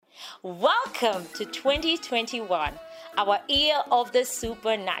Welcome to 2021, our year of the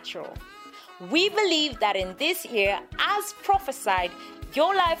supernatural. We believe that in this year, as prophesied,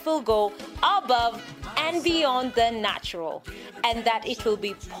 your life will go above and beyond the natural, and that it will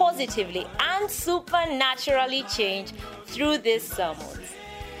be positively and supernaturally changed through these sermons.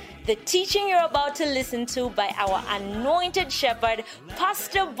 The teaching you're about to listen to by our anointed shepherd,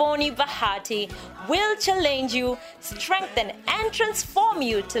 Pastor Bahati, will challenge you, strengthen, and transform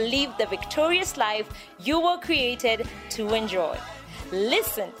you to live the victorious life you were created to enjoy.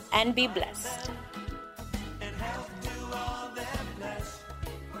 Listen and be blessed.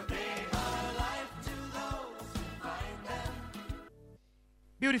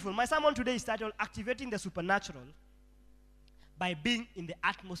 Beautiful. My sermon today is titled Activating the Supernatural by Being in the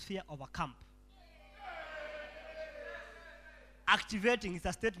Atmosphere of a Camp. Activating is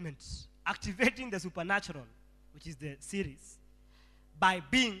a statement. Activating the supernatural, which is the series, by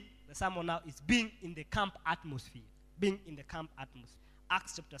being, the sermon now is being in the camp atmosphere. Being in the camp atmosphere.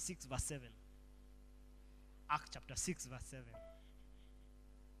 Acts chapter 6 verse 7. Acts chapter 6 verse 7.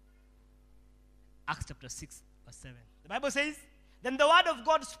 Acts chapter 6 verse 7. The Bible says, "Then the word of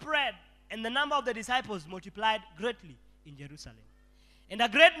God spread, and the number of the disciples multiplied greatly in Jerusalem. And a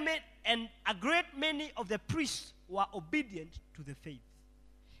great many of the priests were obedient to the faith."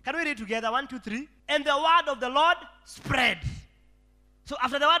 Can we read together? 1, 2, 3. And the word of the Lord spread. So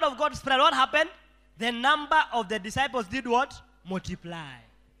after the word of God spread, what happened? The number of the disciples did what? Multiply.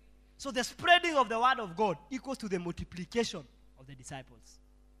 So the spreading of the word of God equals to the multiplication of the disciples.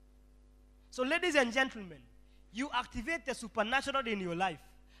 So ladies and gentlemen, you activate the supernatural in your life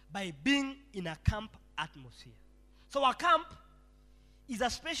by being in a camp atmosphere. So a camp is a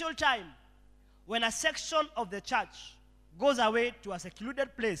special time when a section of the church goes away to a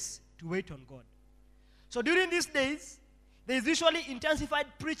secluded place to wait on God. So during these days, there is usually intensified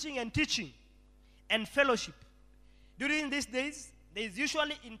preaching and teaching and fellowship. During these days, there is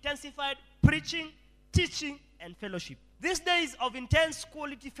usually intensified preaching, teaching, and fellowship. These days of intense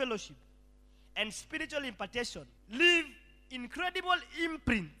quality fellowship and spiritual impartation leave incredible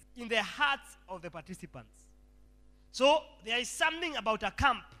imprint in the hearts of the participants. So there is something about a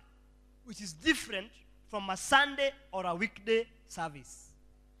camp which is different from a Sunday or a weekday service.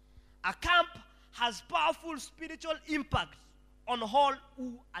 A camp has powerful spiritual impact on all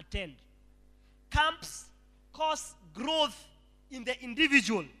who attend. Camps cause growth in the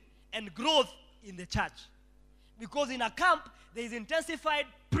individual and growth in the church. Because in a camp, there is intensified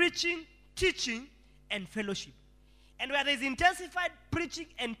preaching, teaching, and fellowship. And where there is intensified preaching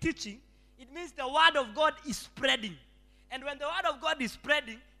and teaching, it means the word of God is spreading. And when the word of God is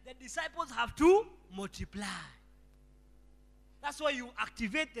spreading, the disciples have to multiply. That's why you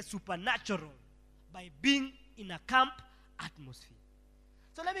activate the supernatural by being in a camp atmosphere.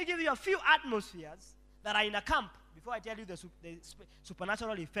 So let me give you a few atmospheres that are in a camp before I tell you the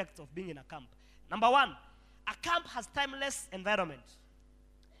supernatural effects of being in a camp. Number one, a camp has timeless environment.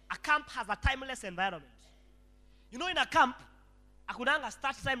 A camp has a timeless environment. You know, in a camp, akunanga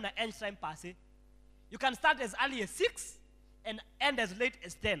start time na end time per se. You can start as early as 6 and end as late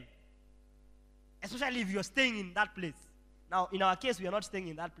as 10. Especially if you're staying in that place. Now, in our case, we are not staying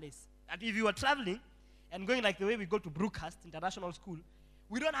in that place. And if you are traveling and going like the way we go to Brookhurst International School,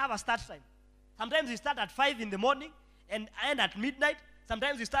 we don't have a start time. Sometimes we start at 5 in the morning and end at midnight.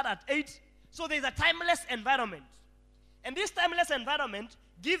 Sometimes we start at 8. So there's a timeless environment. And this timeless environment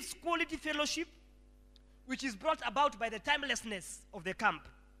gives quality fellowship, which is brought about by the timelessness of the camp.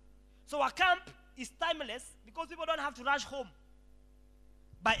 So a camp is timeless because people don't have to rush home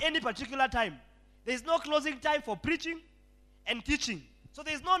by any particular time. There is no closing time for preaching and teaching. So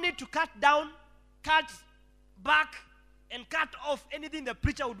there is no need to cut down, cut back, and cut off anything the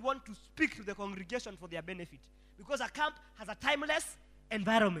preacher would want to speak to the congregation for their benefit. Because a camp has a timeless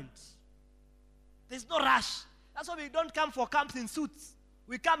environment. There's no rush. That's why we don't come for camps in suits.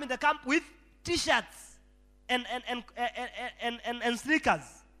 We come in the camp with t-shirts and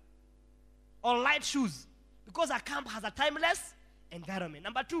sneakers or light shoes, because a camp has a timeless environment.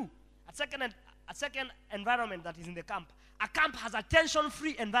 Number two, a second environment that is in the camp. A camp has a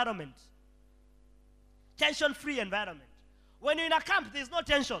tension-free environment. Tension-free environment. When you're in a camp, there's no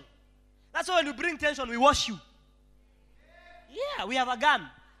tension. That's why when you bring tension, we wash you. Yeah, we have a gun.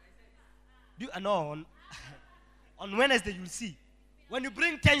 On Wednesday, you'll see. When you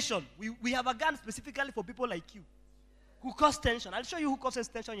bring tension, we have a gun specifically for people like you who cause tension. I'll show you who causes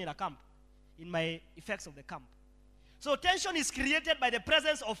tension in a camp, in my effects of the camp. So tension is created by the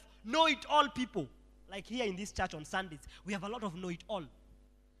presence of know-it-all people. Like here in this church on Sundays, we have a lot of know-it-all.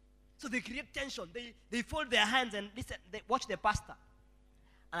 So they create tension. They fold their hands and listen, they watch the pastor.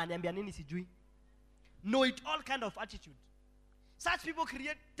 ananiambia nini sijui. Know it all kind of attitude. Such people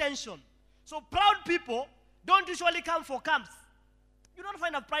create tension. So proud people don't usually come for camps. You don't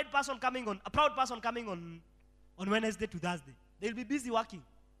find a proud person coming on Wednesday to Thursday. They'll be busy working.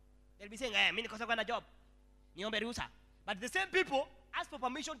 They'll be saying, mimi nikosa kwenda job. Niombe ruhusa. But the same people ask for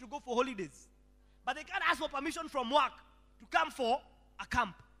permission to go for holidays. But they can't ask for permission from work to come for a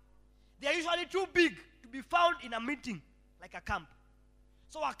camp. They are usually too big to be found in a meeting like a camp.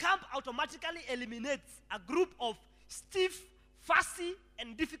 So a camp automatically eliminates a group of stiff, fussy,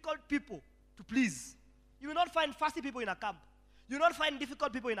 and difficult people to please. You will not find fussy people in a camp. You will not find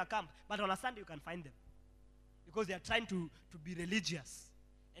difficult people in a camp. But on a Sunday you can find them. Because they are trying to be religious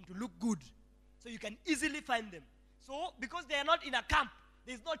and to look good. So you can easily find them. So because they are not in a camp,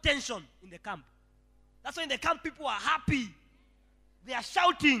 there is no tension in the camp. That's why in the camp people are happy. They are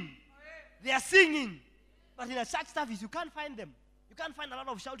shouting. They are singing. But in a church service, you can't find them. You can't find a lot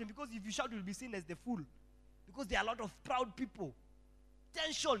of shouting because if you shout, you'll be seen as the fool. Because there are a lot of proud people.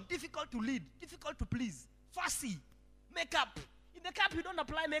 Tension, difficult to lead, difficult to please, fussy, makeup. In the camp, you don't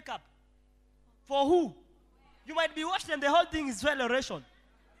apply makeup. For who? You might be watched and the whole thing is well oration.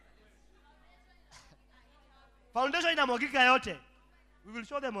 Foundation inamwagika yote. We will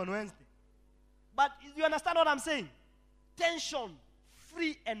show them on Wednesday. But you understand what I'm saying?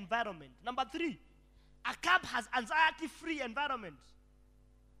 Tension-free environment. Number 3, a camp has anxiety-free environment.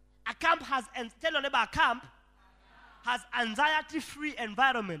 A camp has, tell your neighbor, a camp has anxiety-free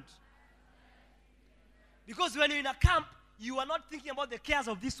environment. Because when you're in a camp, you are not thinking about the cares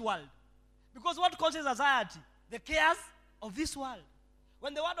of this world. Because what causes anxiety? The cares of this world.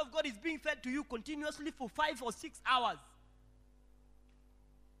 When the word of God is being fed to you continuously for 5 or 6 hours,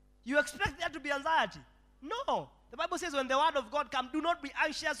 you expect there to be anxiety? No. The Bible says when the word of God comes, do not be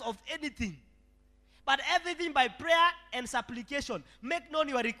anxious of anything, but everything by prayer and supplication. Make known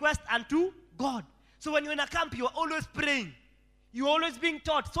your request unto God. So when you're in a camp, you're always praying. You're always being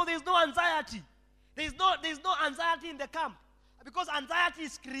taught. So there's no anxiety. There's no anxiety in the camp. Because anxiety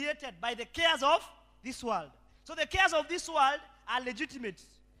is created by the cares of this world. So the cares of this world are legitimate.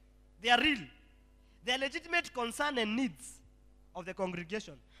 They are real. They are legitimate concern and needs of the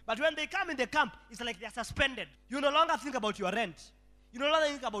congregation. But when they come in the camp, it's like they are suspended. You no longer think about your rent. You no longer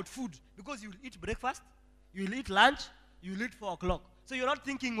think about food. Because you will eat breakfast, you will eat lunch, you will eat 4 o'clock. So you're not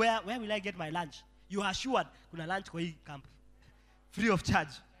thinking, where will I get my lunch? You are assured, kuna lunch kwa hii camp. Free of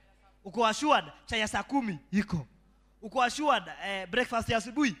charge. Uko assured, chai ya saa 10 iko. Uko assured, breakfast ya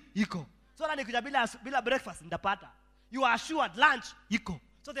asubuhi iko. So na nikuja bila breakfast ndapata. You are assured, lunch iko.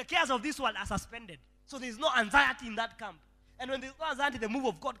 So the cares of this world are suspended. So there is no anxiety in that camp. And when there is no anxiety, the move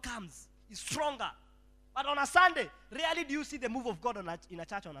of God comes. It's stronger. But on a Sunday, rarely do you see the move of God in a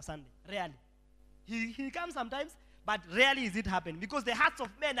church on a Sunday. Rarely. He comes sometimes, but rarely is it happening. Because the hearts of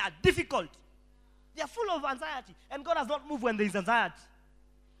men are difficult. They are full of anxiety. And God does not move when there is anxiety.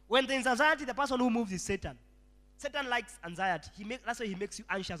 When there is anxiety, the person who moves is Satan. Satan likes anxiety. That's why he makes you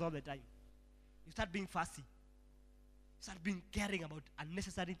anxious all the time. You start being fussy. You start being caring about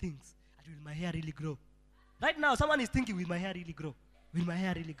unnecessary things. And will my hair really grow? Right now, someone is thinking, will my hair really grow? Will my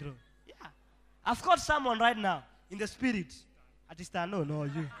hair really grow? Yeah. I've got someone right now in the spirit. Artista, no,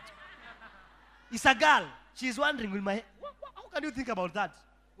 you. It's a girl. She's wondering, how can you think about that?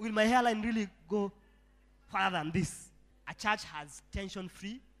 Will my hairline really go further than this? A church has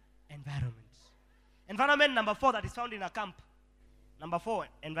tension-free environment. Environment number 4 that is found in a camp. Number 4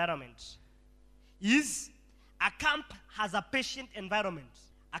 environment is a camp has a patient environment.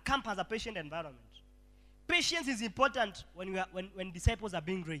 A camp has a patient environment. Patience is important when disciples are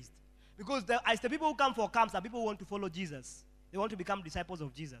being raised. Because as the people who come for camps are people who want to follow Jesus. They want to become disciples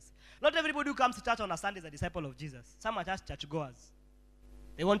of Jesus. Not everybody who comes to church on a Sunday is a disciple of Jesus. Some are just churchgoers.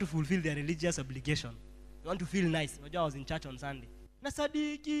 They want to fulfill their religious obligation. They want to feel nice. I was in church on Sunday.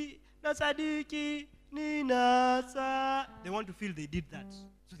 Nasadiki, ninasa. They want to feel they did that.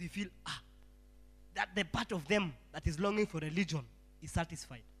 So they feel, that the part of them that is longing for religion is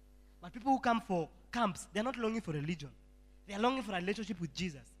satisfied. But people who come for camps, they're not longing for religion. They are longing for a relationship with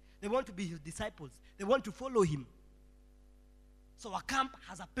Jesus. They want to be his disciples. They want to follow him. So a camp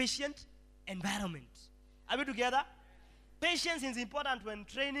has a patient environment. Are we together? Patience is important when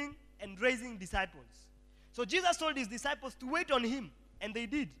training and raising disciples. So Jesus told his disciples to wait on him, and they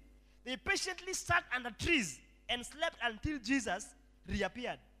did. They patiently sat under trees and slept until Jesus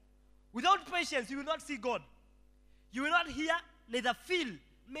reappeared. Without patience, you will not see God. You will not hear, neither feel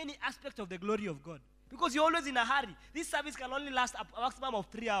many aspects of the glory of God. Because you're always in a hurry. This service can only last a maximum of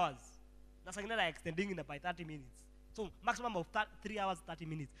 3 hours. That's like another extending it by 30 minutes. So maximum of 3 hours, 30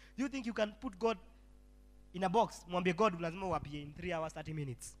 minutes. Do you think you can put God in a box, mwambie God lazima uapie in 3 hours, 30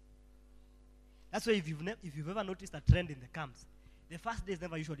 minutes. That's why if you've ever noticed a trend in the camps, the first day is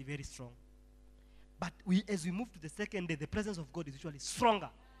never usually very strong. But as we move to the second day, the presence of God is usually stronger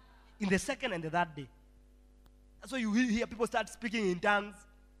in the second and the third day. That's why you hear people start speaking in tongues.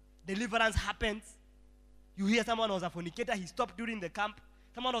 Deliverance happens. You hear someone was a fornicator, he stopped during the camp.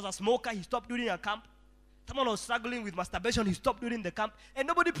 Someone was a smoker, he stopped during a camp. Someone was struggling with masturbation, he stopped during the camp. And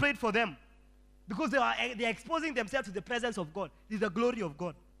nobody prayed for them. Because they are exposing themselves to the presence of God. It's the glory of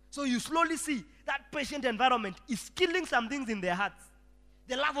God. So you slowly see that patient environment is killing some things in their hearts.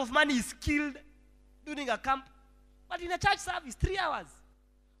 The love of money is killed during a camp. But in a church service, 3 hours.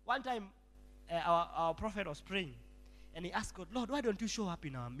 One time, our prophet was praying. And he asked God, Lord, why don't you show up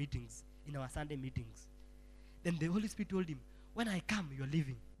in our meetings, in our Sunday meetings? Then the Holy Spirit told him, when I come, you are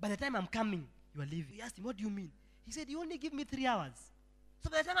leaving. By the time I'm coming, you are leaving. He asked him, what do you mean? He said, you only give me 3 hours. So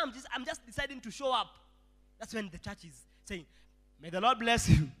by the time I'm just deciding to show up, that's when the church is saying, may the Lord bless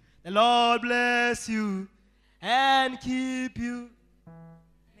you. The Lord bless you and keep you.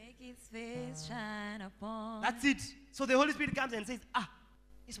 Make his face shine upon. That's it. So the Holy Spirit comes and says,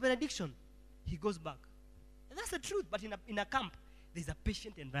 it's benediction. He goes back. And that's the truth. But in a camp, there's a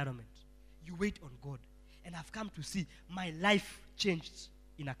patient environment. You wait on God. And I've come to see my life changed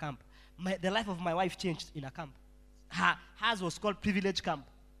in a camp. The life of my wife changed in a camp. Hers was called Privilege Camp,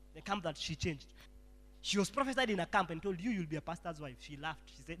 the camp that she changed. She was prophesied in a camp and told, you'll be a pastor's wife. She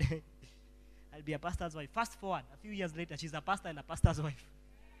laughed. She said, I'll be a pastor's wife. Fast forward, a few years later, she's a pastor and a pastor's wife.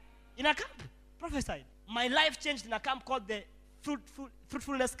 In a camp, prophesied. My life changed in a camp called the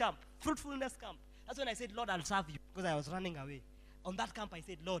Fruitfulness Camp. Fruitfulness Camp. That's when I said, Lord, I'll serve you, because I was running away. On that camp, I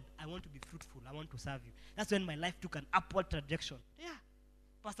said, Lord, I want to be fruitful. I want to serve you. That's when my life took an upward trajectory. Yeah.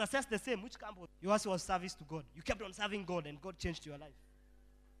 Pastor says the same. Which camp was? Yours was service to God. You kept on serving God and God changed your life.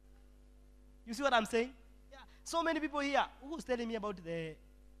 You see what I'm saying? Yeah. So many people here. Who was telling me about the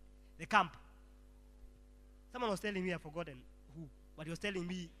camp? Someone was telling me, I've forgotten who. But he was telling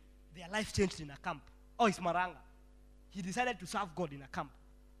me their life changed in a camp. Oh, it's Maranga. He decided to serve God in a camp.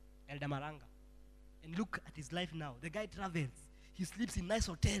 Elder Maranga. And look at his life now. The guy travels. He sleeps in nice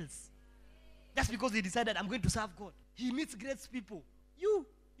hotels. That's because he decided, I'm going to serve God. He meets great people. You've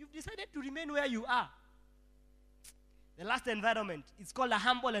decided to remain where you are. The last environment, it's called a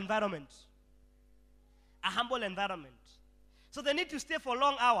humble environment. A humble environment. So the need to stay for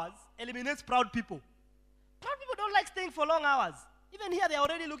long hours eliminates proud people. Proud people don't like staying for long hours. Even here, they're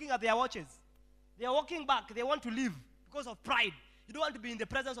already looking at their watches. They're walking back. They want to leave because of pride. You don't want to be in the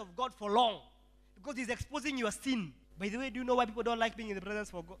presence of God for long because he's exposing your sin. By the way, do you know why people don't like being in the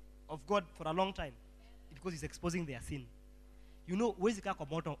presence of God for a long time? Because he's exposing their sin. You know, where's the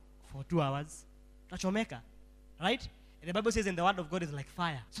moto for 2 hours? Tachomeka, right? And the Bible says, and the word of God is like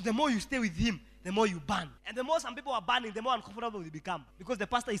fire. So the more you stay with him, the more you burn. And the more some people are burning, the more uncomfortable they become. Because the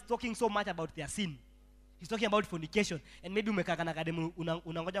pastor is talking so much about their sin. He's talking about fornication. And maybe umekaka na kademu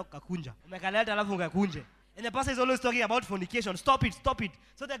unangoja kukakunja. Umekaleta alafu ukakunje. And the pastor is always talking about fornication. Stop it.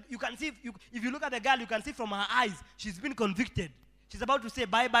 So that you can see, if you look at the girl, you can see from her eyes, she's been convicted. She's about to say,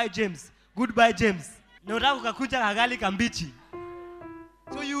 bye-bye, James. Goodbye, James. Na unataka kukakunja kagali kambichi.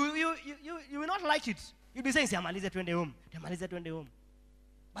 So you will not like it. You'll be saying, siamalize twende home.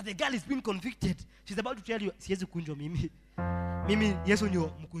 But the girl is being convicted. She's about to tell you, siwezi kunjo mimi. Mimi, Yesu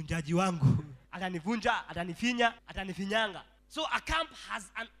ndio mkunjaji wangu. Atanivunja, atanifinya, atanifinyanga. So a camp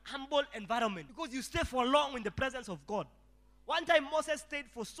has an humble environment because you stay for long in the presence of God. One time Moses stayed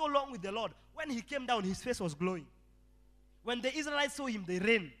for so long with the Lord. When he came down, his face was glowing. When the Israelites saw him, they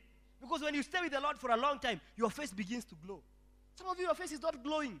ran. Because when you stay with the Lord for a long time, your face begins to glow. Some of you, your face is not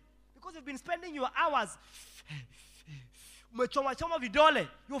glowing because you've been spending your hours.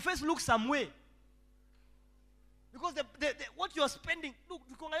 Your face looks some way. Because what you are spending, look,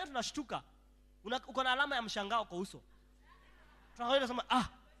 ukiangalia tunashtuka. Uko na alama ya mshangao kwa uso. Tunaangalia tunasema,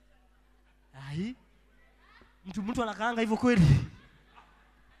 mtu anakaanga hivyo kweli.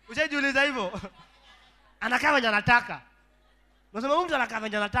 Ushajiuliza hivyo? Anakaa venye anataka. Unasema mtu anakaa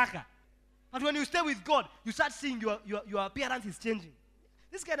venye anataka. But when you stay with God, you start seeing your appearance is changing.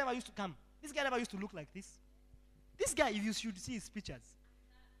 This guy never used to come. This guy never used to look like this. This guy, if you should see his pictures,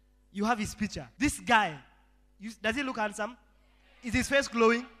 you have his picture. This guy, does he look handsome? Is his face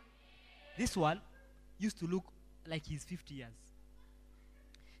glowing? This one used to look like he's 50 years.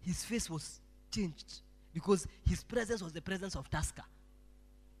 His face was changed because his presence was the presence of Tusker.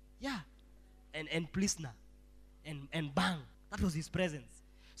 Yeah. And Plisner. And Bang. That was his presence.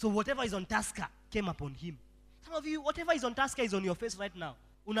 So whatever is on Tusker came upon him. Some of you, whatever is on Tusker is on your face right now.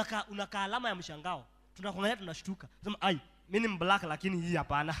 Unaka alama ya mshangao. Tunakuangalia tunashtuka. Sema, mimi ni black lakini hii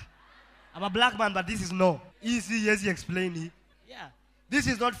hapana. I'm a black man, but this is no. Easy, yes, you explain it. Yeah. This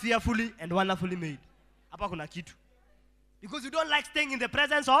is not fearfully and wonderfully made. Hapa kuna kitu. Because you don't like staying in the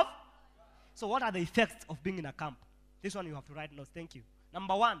presence of. So what are the effects of being in a camp? This one you have to write notes. Thank you.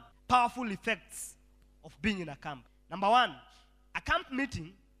 Number one, powerful effects of being in a camp. Number one, a camp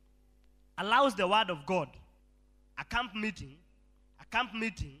meeting allows the word of God. A camp meeting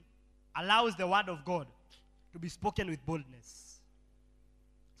allows the word of God to be spoken with boldness.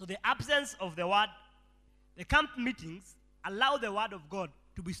 So the absence of the word, the camp meetings allow the word of God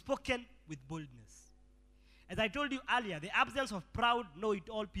to be spoken with boldness. As I told you earlier, the absence of proud,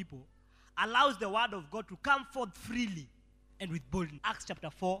 know-it-all people allows the word of God to come forth freely and with boldness. Acts chapter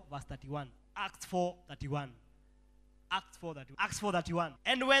 4, verse 31. Acts 4:31. Acts 4:31. Acts 4:31.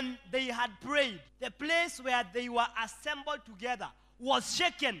 And when they had prayed, the place where they were assembled together was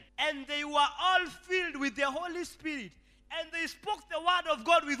shaken, and they were all filled with the Holy Spirit, and they spoke the word of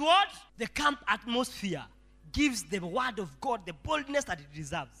God with what? The camp atmosphere gives the word of God the boldness that it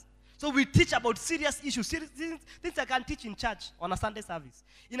deserves. So we teach about serious issues, things I can teach in church on a Sunday service.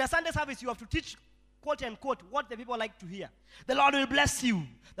 In a Sunday service, you have to teach, quote unquote, what the people like to hear. The Lord will bless you.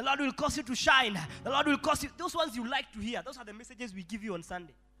 The Lord will cause you to shine. The Lord will cause you. Those ones you like to hear. Those are the messages we give you on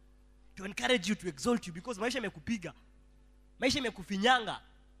Sunday. To encourage you, to exalt you. Because maisha imekupiga. Maisha imekufinyanga.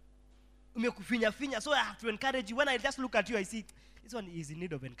 Umekufinya. So I have to encourage you. When I just look at you, I see, this one is in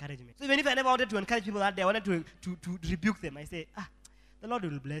need of encouragement. So even if I never wanted to encourage people that day, I wanted to rebuke them. I say, the Lord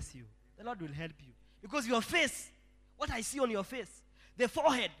will bless you. The Lord will help you. Because your face, what I see on your face, the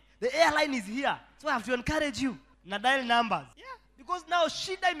forehead, the airline is here. So I have to encourage you. Na dial numbers. Yeah. Because now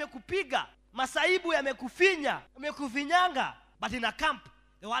shida imekupiga. Masaibu yamekufinya. Umekufinyanga. But in a camp,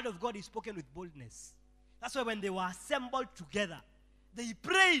 the word of God is spoken with boldness. That's why when they were assembled together, they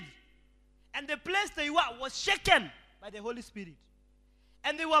prayed. And the place they were was shaken by the Holy Spirit.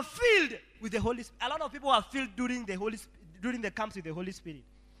 And they were filled with the Holy Spirit. A lot of people are filled during the camps with the Holy Spirit.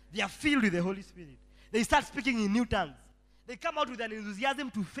 They are filled with the Holy Spirit. They start speaking in new tongues. They come out with an enthusiasm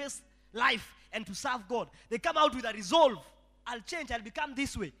to face life and to serve God. They come out with a resolve. I'll change. I'll become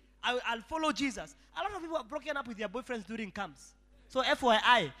this way. I'll follow Jesus. A lot of people are broken up with their boyfriends during camps. So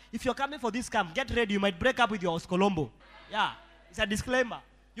FYI, if you're coming for this camp, get ready. You might break up with your Oscolombo. Yeah, it's a disclaimer.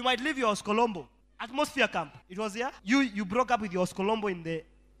 You might leave your Oscolombo. Atmosphere camp. It was here. You broke up with your Oscolombo in the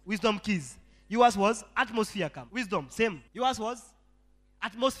Wisdom Keys. Yours was Atmosphere camp. Wisdom, same. Yours was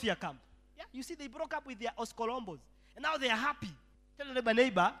Atmosphere camp. Yeah, you see, they broke up with their Oscolombos. And now they are happy. Tell your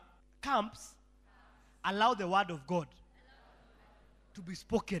neighbor, camps allow the word of God to be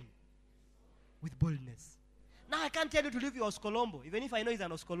spoken with boldness. Now I can't tell you to leave your Oscolombo, even if I know he's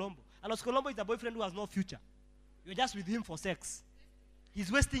an Oscolombo. An Oscolombo is a boyfriend who has no future. You're just with him for sex.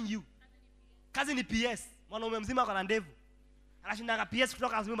 He's wasting you. Kazi ni PS. Mwanaume mzima kwa ndevu. Anashindanga PS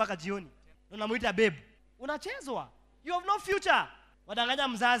kutoka asubuhi mpaka jioni. Unamuita babe. Unachezwa. You have no future. Wadanganya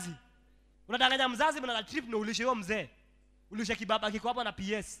mzazi. Unadanganya mzazi mna trip na ulishe hiyo mzee. Ulishe kibaba kiko hapo na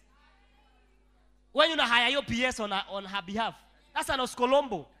PS. When una hire hiyo PS on her behalf. That's an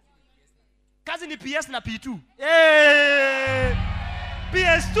Oscolombo. Kazi ni PS na P2. Eh!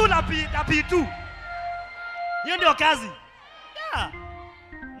 PS2 na P2. Hiyo ndio kazi. Yeah.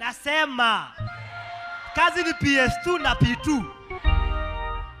 Nasema kazi ni PS2 na P2.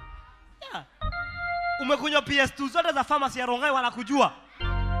 Yeah. Umekunywa PS2 zote za pharmacy ya Rongai wanakujua.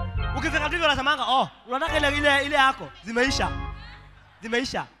 Ukifika tu unasemanga, unataka ile yako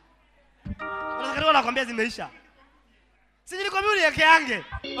zimeisha. Unataka unakwambia zimeisha. Si nilikwambia uniweke yange.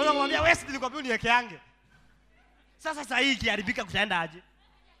 Unakwambia wewe si nilikwambia uniweke yange. Sasa hii kiharibika kutaenda aje?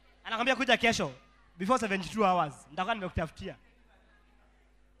 Anakwambia kuja kesho before 72 hours. Nitakuwa nimekutafutia.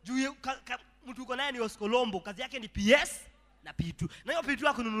 Juu mtu uko naye ni Oscolombo, kazi yake ni PS na P2. Na hiyo P2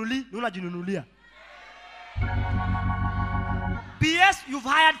 akununuli, ni unajinunulia. PS you've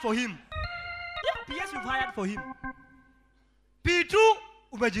hired for him. Yeah, PS you've hired for him. P2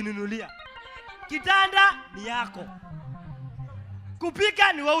 umejinunulia. Kitanda ni yako.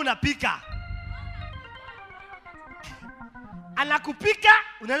 Kupika ni wewe unapika. Anakupika,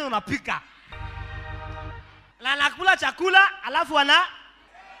 unaenda unapika. Na anakula chakula, alafu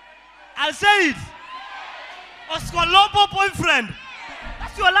I'll say it. Oscolombo boyfriend.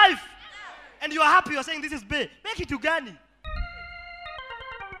 That's your life. And you are happy, you're saying this is bae. Make it to gani.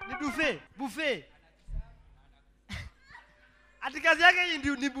 Ni buffet. Atikazi yake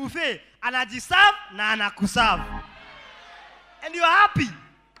ni buffet. Anajiserve na anakuserve. And you are happy.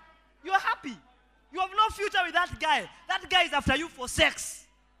 You are happy. You have no future with that guy. That guy is after you for sex.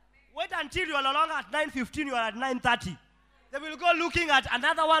 Wait until you are no longer at 9:15, you are at 9:30. They will go looking at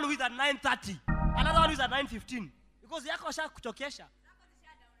another one who is at 9:30. Another one who is at 9:15. Because yako asha kuchokesha.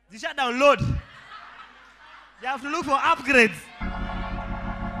 They should download. They have to look for upgrades.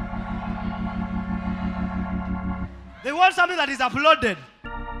 They want something that is uploaded.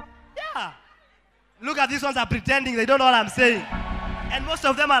 Yeah. Look at these ones are pretending they don't know what I'm saying. And most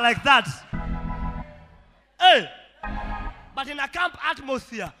of them are like that. Hey. But in a camp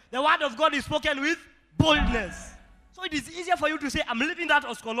atmosphere, the word of God is spoken with boldness. So it is easier for you to say, I'm living that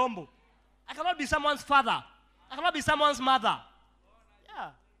as Colombo. I cannot be someone's father. I cannot be someone's mother. Yeah.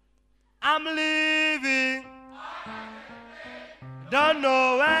 I'm leaving. Don't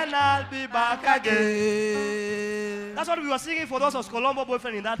know when I'll be back again. That's what we were singing for those Colombo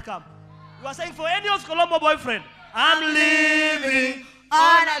boyfriend in that camp. We were saying for any Colombo boyfriend, I'm leaving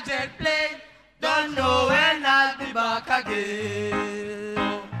on a jet plane. Don't know when I'll be back again.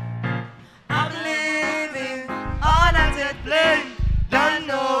 I'm leaving on a jet plane. Don't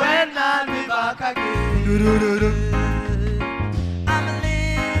know when I'll be back again. I'm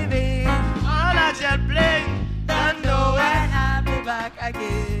leaving on a jet plane. Don't know when I'll be back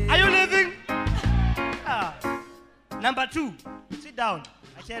again. Are you leaving? Number 2. Sit down.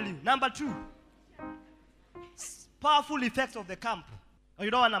 I tell you. Number 2. Powerful effects of the camp. Oh,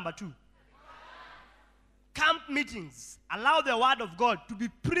 you don't want number 2? Camp meetings allow the word of God to be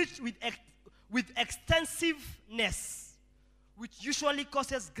preached with extensiveness, which usually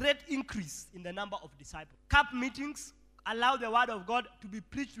causes great increase in the number of disciples. Camp meetings allow the word of God to be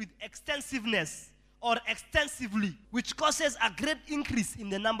preached with extensiveness or extensively, which causes a great increase in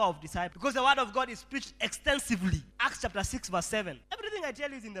the number of disciples. Because the word of God is preached extensively. Acts chapter 6 verse 7. Everything I tell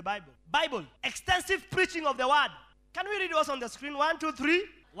you is in the Bible. Bible. Extensive preaching of the word. Can we read what's on the screen? 1, 2, 3.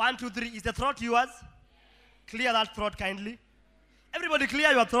 1, 2, 3. Is the throat yours? Clear that throat kindly. Everybody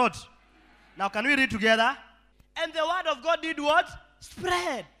clear your throat. Now can we read together? And the word of God did what?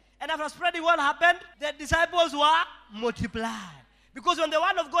 Spread. And after spreading, what happened? The disciples were multiplied. Because when the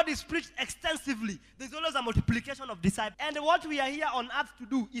word of God is preached extensively, there's always a multiplication of disciples. And what we are here on earth to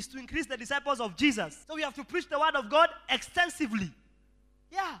do is to increase the disciples of Jesus. So we have to preach the word of God extensively.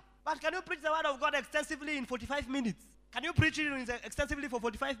 Yeah. But can you preach the word of God extensively in 45 minutes? Can you preach it extensively for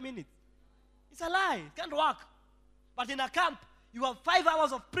 45 minutes? It's a lie. It can't work. But in a camp, you have 5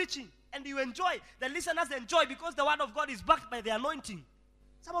 hours of preaching and you enjoy. The listeners enjoy because the word of God is backed by the anointing.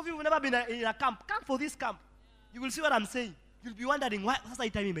 Some of you have never been in a camp. Come for this camp. You will see what I'm saying. You'll be wondering, why?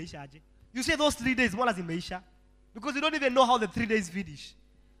 You say those 3 days, more as in Meisha. Because you don't even know how the 3 days finish.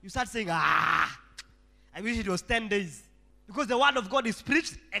 You start saying, I wish it was 10 days. Because the word of God is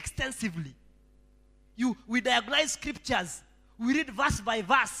preached extensively. We diagnose scriptures. We read verse by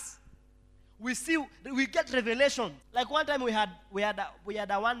verse. We get revelation. Like one time we had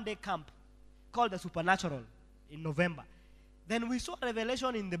a one-day camp called the Supernatural in November. Then we saw a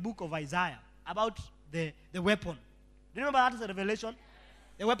revelation in the book of Isaiah about the weapon. Do you remember that as a revelation?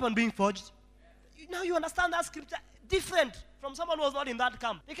 The weapon being forged. Now you understand that scripture different from someone who was not in that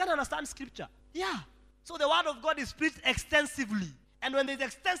camp. They can't understand scripture. Yeah. So the word of God is preached extensively. And when there's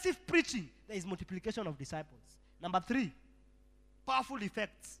extensive preaching, there is multiplication of disciples. Number 3, powerful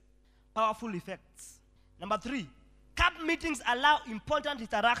effects. Powerful effects. Number 3, camp meetings allow important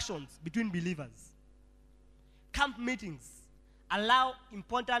interactions between believers. Camp meetings allow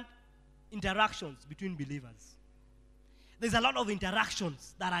important interactions between believers. There's a lot of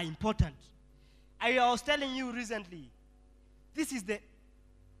interactions that are important. I was telling you recently, this is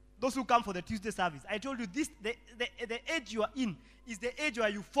those who come for the Tuesday service. I told you the age you are in is the age where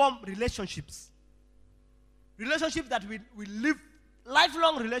you form relationships. Relationships that will live,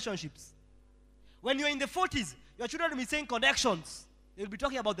 lifelong relationships. When you're in the 40s, your children will be saying connections. They'll be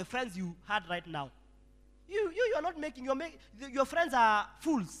talking about the friends you had right now. You are not making, your friends are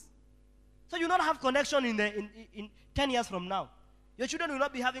fools. So you will not have connection in 10 years from now. Your children will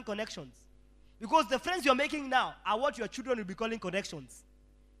not be having connections. Because the friends you're making now are what your children will be calling connections.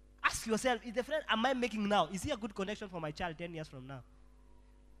 Ask yourself, is the friend am I making now, is he a good connection for my child 10 years from now?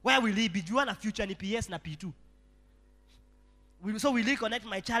 Where will he be? Do you want a future in PS and P2? So will he connect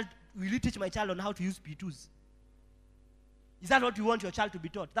my child? Will you teach my child on how to use P2s? Is that what you want your child to be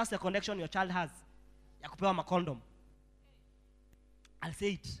taught? That's the connection your child has. Ya kupewa ma condom. I'll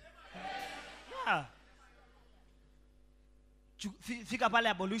say it. Yeah. Fika pale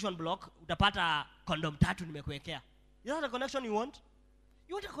abolition block, utapata condom 3 nimekuwekea. Is that the connection you want?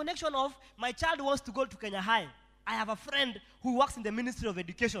 You want a connection of, my child wants to go to Kenya High. I have a friend who works in the Ministry of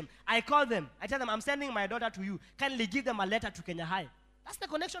Education. I call them. I tell them, I'm sending my daughter to you. Kindly give them a letter to Kenya High. That's the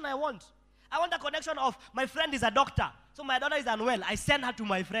connection I want. I want a connection of, my friend is a doctor. So my daughter is unwell. I send her to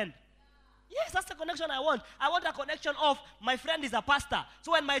my friend. Yes, that's the connection I want. I want a connection of, my friend is a pastor.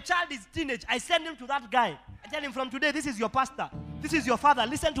 So when my child is teenage, I send him to that guy. I tell him, from today, this is your pastor. This is your father.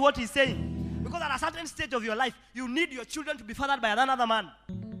 Listen to what he's saying. Because at a certain stage of your life, you need your children to be fathered by another man.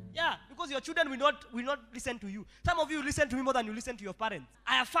 Yeah, because your children will not listen to you. Some of you listen to me more than you listen to your parents.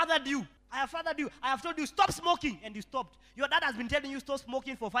 I have fathered you. I have told you stop smoking, and you stopped. Your dad has been telling you stop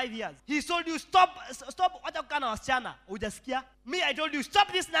smoking for 5 years. He told you stop what kind of chana. Me, I told you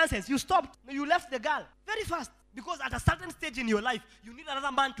stop this nonsense. You stopped. You left the girl very fast. Because at a certain stage in your life, you need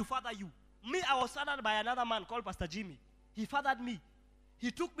another man to father you. Me, I was fathered by another man called Pastor Jimmy. He fathered me.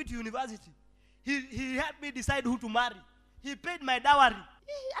 He took me to university. He helped me decide who to marry. He paid my dowry.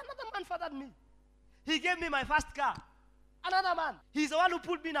 Another man fathered me. He gave me my first car. Another man. He's the one who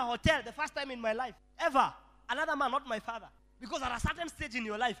put me in a hotel the first time in my life. Ever. Another man, not my father. Because at a certain stage in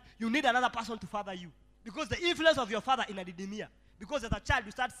your life, you need another person to father you. Because the influence of your father in academia. Because as a child,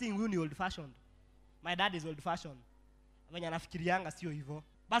 you start seeing who old-fashioned. My dad is old-fashioned.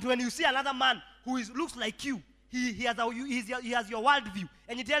 But when you see another man who looks like you, he has your worldview,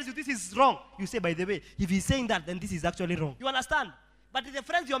 and he tells you this is wrong, you say, by the way, if he's saying that, then this is actually wrong. You understand? But the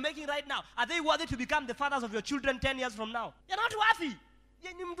friends you're making right now, are they worthy to become the fathers of your children 10 years from now? You're not worthy.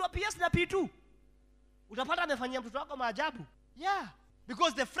 Yeah.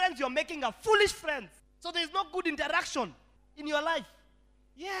 Because the friends you're making are foolish friends. So there's no good interaction in your life.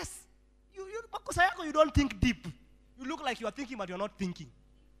 Yes. You don't think deep. You look like you are thinking, but you're not thinking.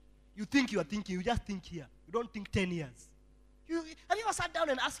 You think you are thinking. You just think here. You don't think 10 years. Have you ever sat down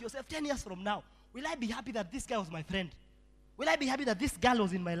and asked yourself, 10 years from now, will I be happy that this guy was my friend? Will I be happy that this girl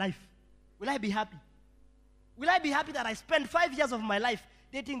was in my life? Will I be happy? Will I be happy that I spent 5 years of my life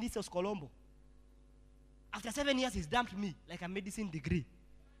dating this Colombo? After 7 years, he's dumped me like a medicine degree.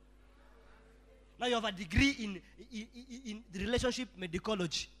 Now you have a degree in the relationship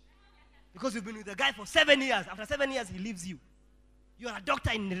medicology. Because you've been with the guy for 7 years. After 7 years, he leaves you. You are a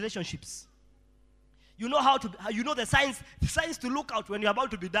doctor in relationships. You know the signs to look out when you're about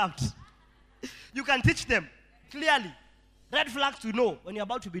to be dumped. You can teach them clearly. Red flags to know when you're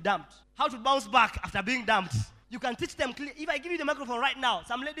about to be dumped. How to bounce back after being dumped. You can teach them clearly. If I give you the microphone right now,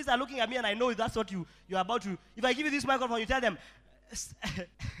 some ladies are looking at me and I know that's what you're about to. If I give you this microphone, you tell them,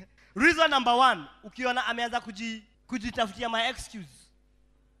 reason number 1, ukiona ameanza kujitafutia my excuse.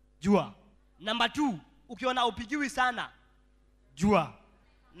 Jua. Number 2, ukiona upigiwi sana. Jua.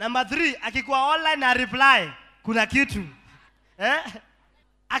 Number 3, akikuwa online na reply, kuna kitu.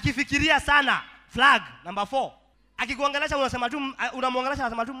 Akifikiria sana, flag. Number 4, akikuangalasha unasema tu, unamwangalasha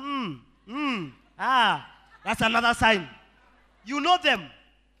unasema tu, that's another sign. You know them.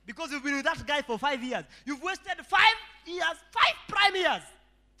 Because you've been with that guy for 5 years. You've wasted 5 years, 5 prime years.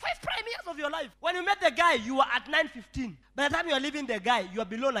 5 prime years of your life. When you met the guy, you were at 9:15. By the time you are leaving the guy, you are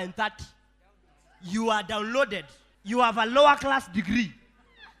below 9:30. You are downloaded. You have a lower class degree.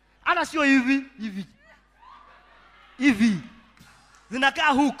 Ana sio hivi.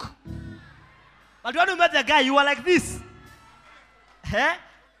 Zinakaa hook. But when you met the guy, you were like this.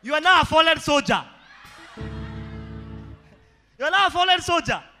 You are now a fallen soldier. You are now a fallen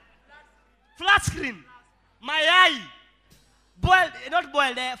soldier. Flat screen. My eye.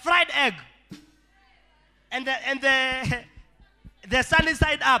 Fried egg. And the sunny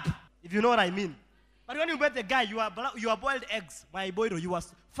side up, if you know what I mean. But when you met the guy, you are boiled eggs. My boy, you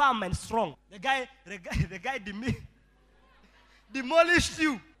was firm and strong. The guy demolished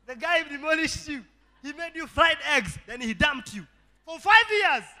you. The guy demolished you. He made you fried eggs. Then he dumped you. For 5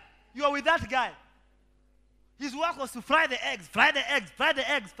 years, you are with that guy. His work was to fry the eggs, fry the eggs, fry the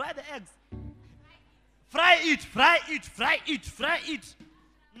eggs, fry the eggs. Fry it, fry it, fry it, fry it.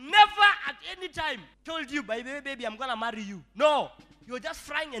 Never at any time told you, baby, I'm going to marry you. No, you're just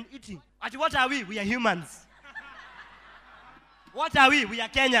frying and eating. At what are we? We are humans. What are we? We are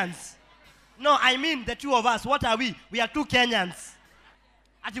Kenyans. No, I mean the two of us. What are we? We are 2 Kenyans.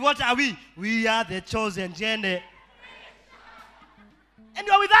 At what are we? We are the chosen generation. And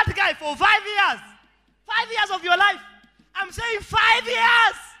you're with that guy for 5 years. 5 years of your life. I'm saying 5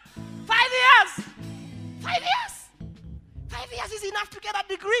 years. 5 years. 5 years. 5 years is enough to get a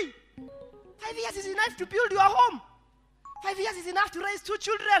degree. 5 years is enough to build your home. 5 years is enough to raise 2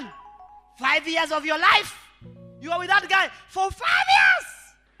 children. 5 years of your life. You are with that guy for 5 years.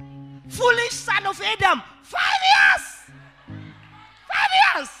 Foolish son of Adam. 5 years. 5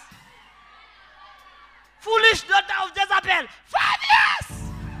 years. Foolish daughter of Jezebel. 5 years.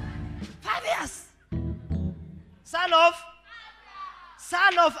 5 years. Son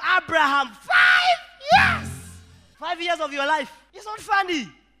of Abraham. 5 years. 5 years of your life. It's not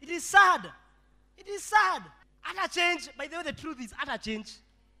funny. It is sad. It is sad. Utter change. By the way, the truth is utter change.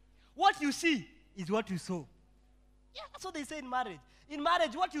 What you see is what you sow. Yeah, that's what they say in marriage. In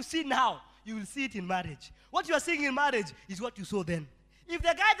marriage, what you see now, you will see it in marriage. What you are seeing in marriage is what you saw then. If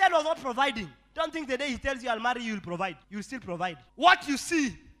the guy then was not providing, don't think the day he tells you I'll marry you, will provide. You will still provide. What you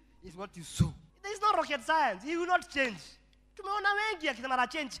see is what you saw. There is no rocket science. He will not change. Tumeona wengi akisema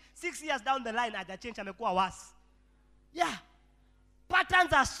change 6 years down the line haja change amekuwa worse. Yeah.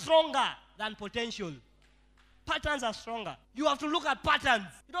 Patterns are stronger than potential. Patterns are stronger. You have to look at patterns.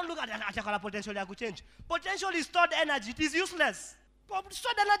 You don't look at potential ya change. Potential is stored energy. It is useless.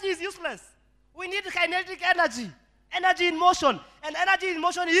 Stored energy is useless. We need kinetic energy. Energy in motion. And energy in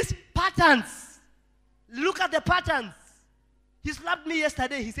motion is patterns. Look at the patterns. He slapped me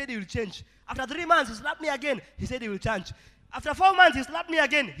yesterday. He said he will change. After 3 months, he slapped me again. He said he will change. After 4 months, he slapped me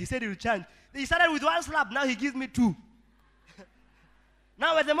again. He said he will change. He started with 1 slap. Now he gives me 2.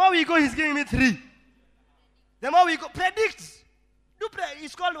 Now, the more we go, he's giving me 3. The more we go, predict.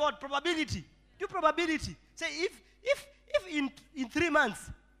 It's called what? Probability. Do probability. Say, if in 3 months,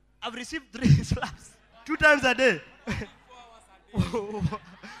 I've received 3 slaps, 2 times a day.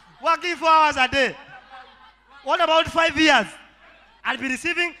 Working 4 hours a day. What about 5 years? I'll be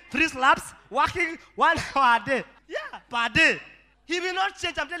receiving 3 slaps, working 1 hour a day. Yeah, per day. He will not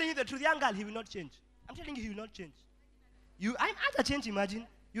change. I'm telling you the truth. Young girl, he will not change. I'm telling you, he will not change. I'm at a change, imagine.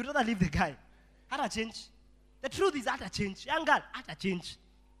 You'd rather leave the guy. At a change. The truth is at a change. Young girl, at a change.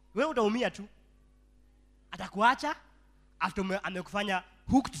 Wewe utaumia tu. Atakuacha after amekufanya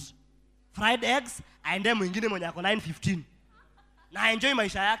hooked fried eggs, aende mwingine mwenye ako 9:15. Na enjoy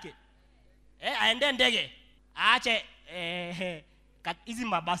maisha yake. Aende ndege. Aache hizi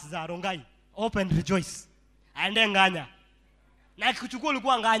mabasi za Rongai. Open rejoice. Aende Nganya. Na akikuchukua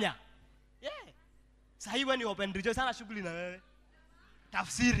ulikuwa Nganya. Yeah. Sasa hivi ni open rejoice sana shughuli na wewe.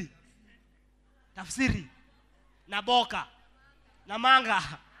 Tafsiri. Na boka. Na manga.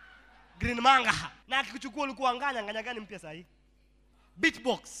 Green manga. Na akikuchukua ulikuwa Nganya gani mpya sasa hii?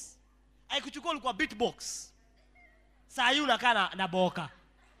 Beatbox. Akikuchukua ulikuwa beatbox. Sasa hii unakaa na boka.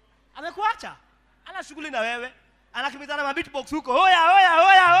 Amekuacha. Ana shughuli na wewe. Anakimbizana na beatbox huko. Oya.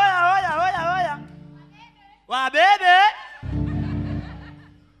 Wabebe.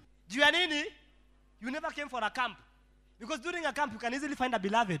 Do you nini? You never came for a camp. Because during a camp, you can easily find a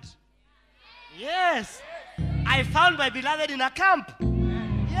beloved. Yes. I found my beloved in a camp.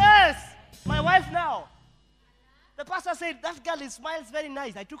 Yes. My wife now. The pastor said, that girl smiles very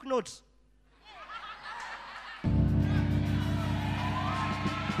nice. I took notes.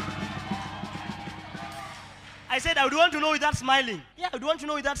 I said, I would want to know without smiling. Yeah, I would want to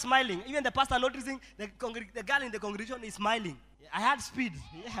know without smiling. Even the pastor noticing the girl in the congregation is smiling. I had speed.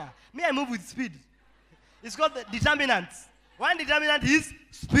 Yeah. Me, I move with speed. It's called the determinants. One determinant is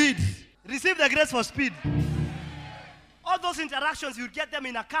speed. Receive the grace for speed. All those interactions, you get them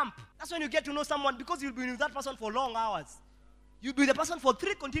in a camp. That's when you get to know someone, because you'll be with that person for long hours. You'll be with the person for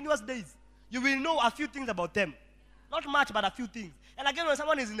 3 continuous days. You will know a few things about them. Not much, but a few things. And again, when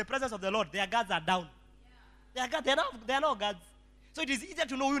someone is in the presence of the Lord, their guards are down. They are not guards. So it is easier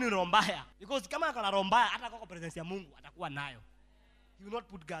to know who is rombaya. Because kama kana rombaya, hata kwa presence ya Mungu, atakuwa nayo. He will not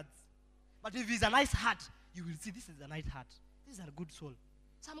put guards. But if he's a nice heart, you will see this is a nice heart. This is a good soul.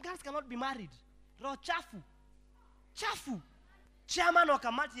 Some girls cannot be married. Roho chafu. Chairman wa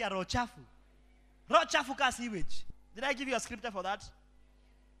kamati ya roho chafu. Roho chafu ka sewage. Did I give you a scripture for that?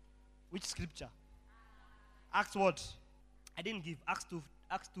 Which scripture? Acts what? I didn't give. Acts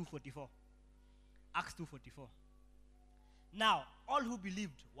 2:44. Acts 2:44. Now, all who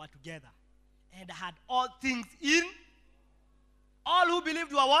believed were together and had all things in. All who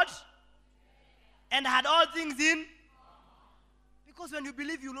believed were what? And had all things in. Because when you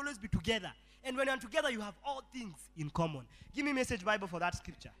believe, you'll always be together. And when you're together, you have all things in common. Give me Message Bible for that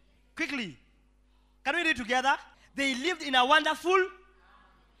scripture. Quickly. Can we read together? They lived in a wonderful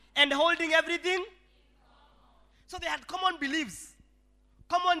and holding everything. So they had common beliefs,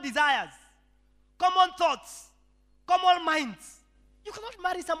 common desires, common thoughts, common minds. You cannot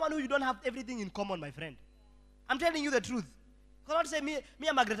marry someone who you don't have everything in common, my friend. I'm telling you the truth. You cannot say, me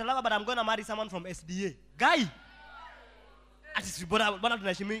I'm a greater lover, but I'm going to marry someone from SDA. Guy.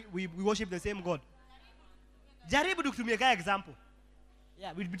 We worship the same God. Jaribu kutumia kaya example.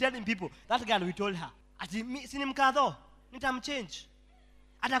 Yeah, we'll be telling people, that girl, we told her, sinimkadho, nitamchange.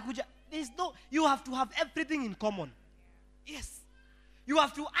 Atakuja. You have to have everything in common. Yes. You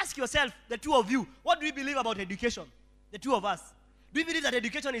have to ask yourself, the two of you, what do we believe about education? The two of us. Do we believe that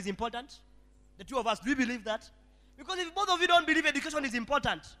education is important? The two of us, do we believe that? Because if both of you don't believe education is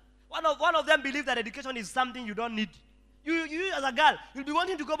important, one of them believes that education is something you don't need. You as a girl, you'll be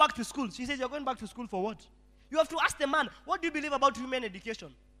wanting to go back to school. She says, you're going back to school for what? You have to ask the man, what do you believe about women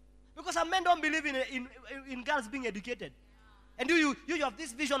education? Because some men don't believe in girls being educated. And you have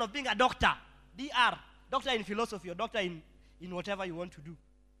this vision of being a doctor. DR. Doctor in philosophy or doctor in whatever you want to do.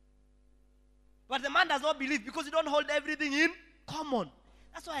 But the man does not believe because you don't hold everything in common.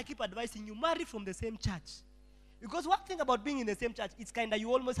 That's why I keep advising you, marry from the same church. Because one thing about being in the same church, it's kind of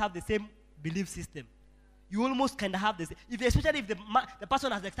you almost have the same belief system. You almost kind of have the same, especially if the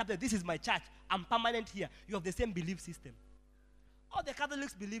person has accepted, this is my church, I'm permanent here, you have the same belief system. All the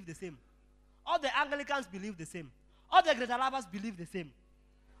Catholics believe the same. All the Anglicans believe the same. All the Greater Lovers believe the same.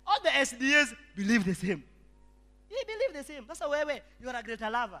 All the SDAs believe the same. They believe the same. That's the way you are a Greater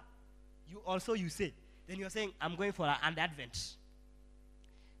Lover. You say, then you're saying, I'm going for an Advent.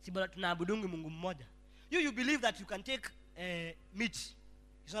 You believe that you can take meat.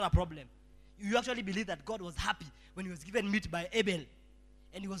 It's not a problem. You actually believe that God was happy when he was given meat by Abel.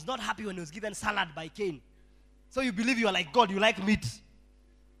 And he was not happy when he was given salad by Cain. So you believe you are like God, you like meat.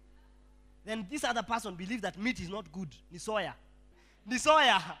 Then this other person believes that meat is not good. Nisoya.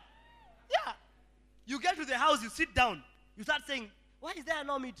 Yeah. You get to the house, you sit down. You start saying, why is there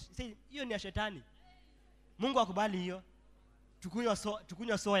no meat? You say, hiyo ni ya shetani. Mungu akubali hiyo.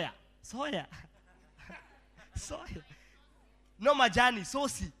 Tukunywa soya. Soya. No majani,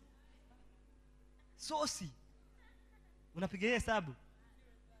 sosi. Unapiga hesabu.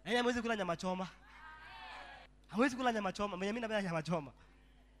 Yaani hamwezi kula nyama choma. Hamwezi kula nyama choma. Mimi napenda nyama choma.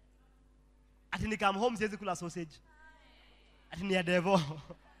 Ati nikam home siwezi kula sausage. Ati ni ya devil.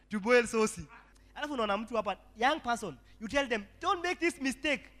 To boil sauce. Alafu unaona mtu hapa, young person, you tell them, don't make this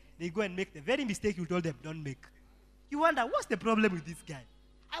mistake. They go and make the very mistake you told them don't make. You wonder, what's the problem with this guy?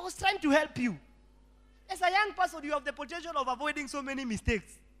 I was trying to help you. As a young person, you have the potential of avoiding so many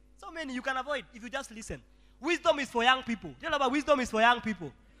mistakes. So many you can avoid if you just listen. Wisdom is for young people. Tell about wisdom is for young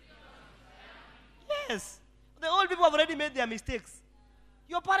people. Yes. The old people have already made their mistakes.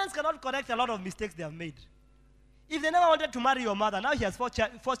 Your parents cannot correct a lot of mistakes they have made. If they never wanted to marry your mother, now he has four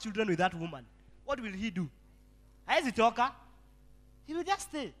children with that woman. What will he do? As a talker, he will just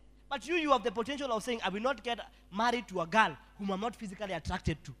stay. But you have the potential of saying, I will not get married to a girl whom I'm not physically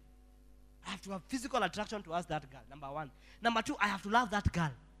attracted to. I have to have physical attraction towards that girl, number one. Number two, I have to love that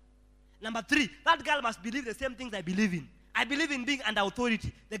girl. Number three, that girl must believe the same things I believe in. I believe in being under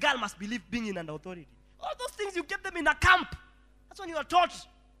authority. The girl must believe being in under authority. All those things, you get them in a camp. That's when you are taught.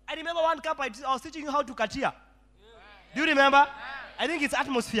 I remember one camp, I was teaching you how to katia. Do you remember? I think it's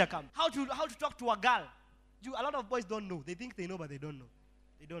atmosphere camp. How to talk to a girl. A lot of boys don't know. They think they know, but they don't know.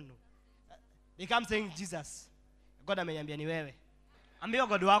 They don't know. They come saying, Jesus, God ameniambia ni wewe. Ambia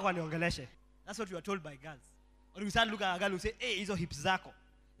God wako aniongeleshe. That's what you are told by girls. Or you start looking at a girl who say, hey, hizo hips zako.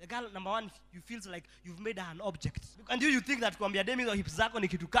 The girl, number one, you feel like you've made her an object. And you think that kuambia dem hizo hips zako ni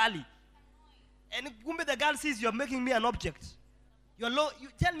kitu kali. And kumbe the girl says, you're making me an object. You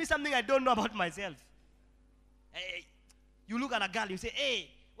tell me something I don't know about myself. Hey, you look at a girl, you say, hey,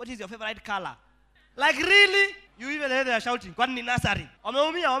 what is your favorite color? Like, really? You even hear they are shouting, kwani nasari.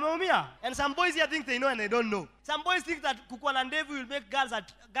 Wameumia. And some boys here think they know and they don't know. Some boys think that kukua na ndevu will make girls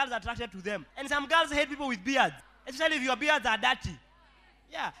attracted to them. And some girls hate people with beards. Especially if your beards are dirty.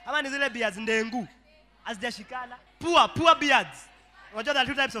 Yeah. Ama nizile beards ndengu. Hazijashikana. Poor beards. Unajua there are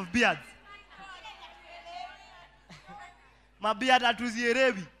two types of beards. Mabeard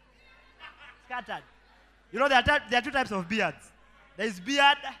atuzielewi. Scattered. You know there are two types of beards. There is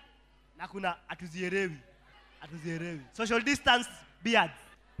beard na kuna atuzielewi. Social distance beard.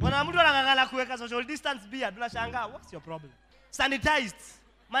 Wana mtu anangangana kuweka social distance beard, unashangaa, what's your problem? Sanitized.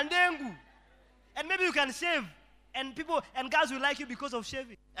 Mandengu. And maybe you can shave and girls will like you because of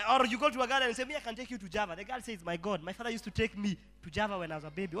shaving. Or you go to a girl and say, me, I can take you to Java. The girl says, my God, my father used to take me to Java when I was a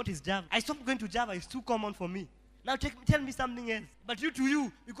baby. What is Java? I stopped going to Java. It's too common for me. Now tell me something else. But you,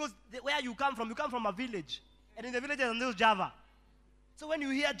 because where you come from a village. And in the village there's no Java. So when you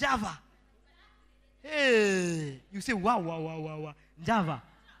hear Java, hey, you say, wow. Java.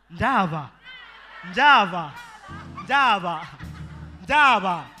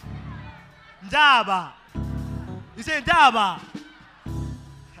 You say Java.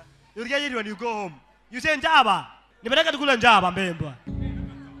 You'll get it when you go home. You say Java. Nipeleka tukula Java mbemba.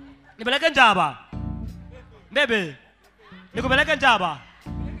 Nipeleka Java. Bebe. Nikupeleka Java.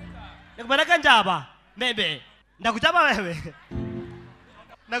 Bebe. Ndakuchapa wewe.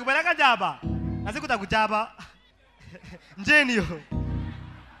 Nakupeleka Java. Na sikutakuchapa. Njeni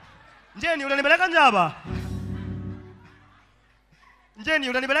unanipeleka Java. Njeni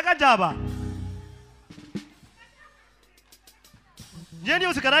unanipeleka Java. Njeni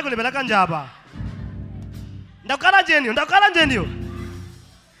usikaraye kunipeleka Java. Ndakukana Njeni.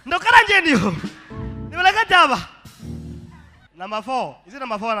 Nipeleka Java. Number 4. Is it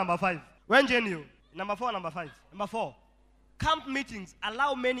number 4 or number 5? When Njeni? Number 4 or number 5? Number 4. camp meetings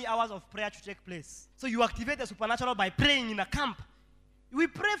allow many hours of prayer to take place. So you activate the supernatural by praying in a camp. We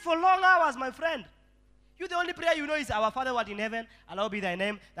pray for long hours, my friend. You, the only prayer you know is, Our Father who art in heaven, hallowed be thy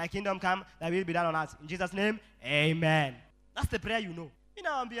name, thy kingdom come, thy will be done on earth. In Jesus' name, amen. That's the prayer you know. Mimi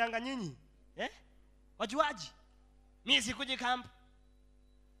nawaambianga nyinyi, wajuaji, mimi sikuji camp.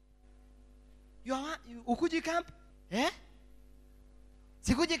 Ukuji camp?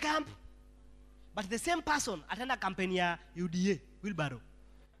 Sikuji camp. But the same person attend a campaign ya UDA, wheelbarrow.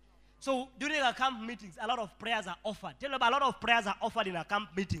 So during our camp meetings, a lot of prayers are offered. Tell them a lot of prayers are offered in a camp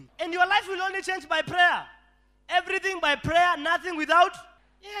meeting. And your life will only change by prayer. Everything by prayer, nothing without.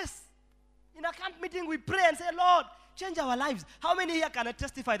 Yes. In a camp meeting, we pray and say, Lord, change our lives. How many here can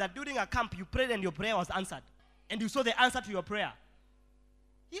testify that during a camp, you prayed and your prayer was answered? And you saw the answer to your prayer?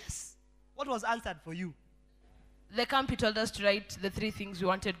 Yes. What was answered for you? The camp, he told us to write the 3 things we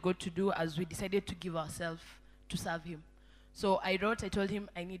wanted God to do as we decided to give ourselves to serve him. So I told him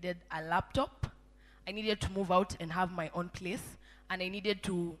I needed a laptop, I needed to move out and have my own place, and I needed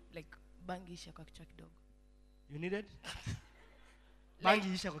to, bangisha kwa kichwa kidogo. You needed?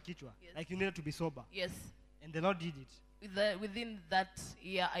 Bangisha kwa kichwa. Like you needed to be sober. Yes. And the Lord did it. Within that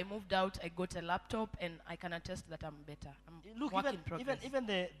year, I moved out, I got a laptop, and I can attest that I'm better. Look, even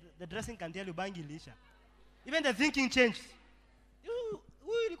the dressing can tell you bangilisha. Even the thinking changed.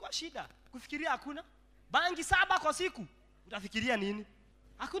 Ilikuwa shida. Kufikiria hakuna. Bangi 7 kwa siku. Utafikiria nini?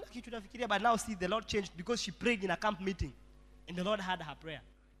 Hakuna kitu utafikiria, but now see the Lord changed because she prayed in a camp meeting. And the Lord heard her prayer.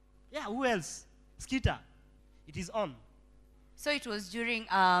 Yeah, who else? Skita. It is on. So it was during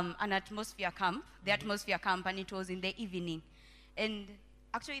an atmosphere camp, the atmosphere camp, and it was in the evening. And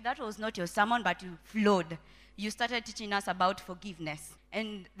actually that was not your sermon, but you flowed. You started teaching us about forgiveness.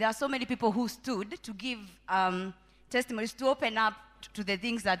 And there are so many people who stood to give testimonies, to open up to the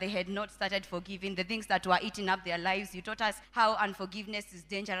things that they had not started forgiving, the things that were eating up their lives. You taught us how unforgiveness is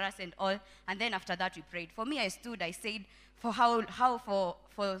dangerous and all. And then after that we prayed. For me, I stood, I said, for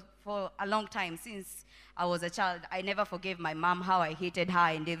a long time, since I was a child, I never forgave my mom, how I hated her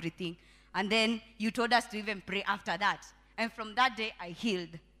and everything. And then you told us to even pray after that. And from that day, I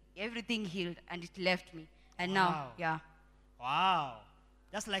healed. Everything healed, and it left me. And now, yeah. Wow.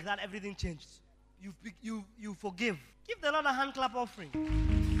 Just like that, everything changed. You forgive. Give the Lord a hand clap offering.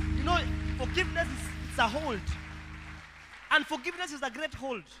 You know, forgiveness is a hold. And forgiveness is a great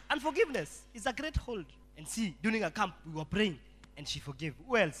hold. And forgiveness is a great hold. And see, during a camp, we were praying, and she forgave.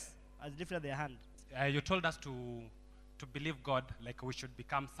 Who else has lifted their hand? You told us to believe God, like we should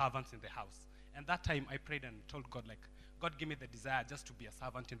become servants in the house. And that time, I prayed and told God, God, give me the desire just to be a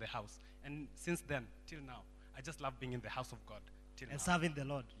servant in the house. And since then, till now, I just love being in the house of God. And serving the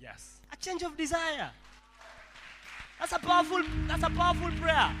Lord. Yes. A change of desire. That's a powerful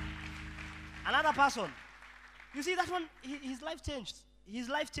prayer. Another person. You see that one, his life changed. His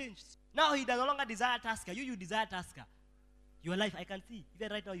life changed. Now he does no longer desire tasker. You desire tasker. Your life, I can see.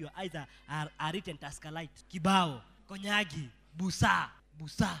 Even right now, your eyes are written tasker light. Kibao, konyagi, busa,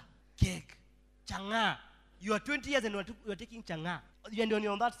 cake, changa. You are 20 years and you are taking changa. And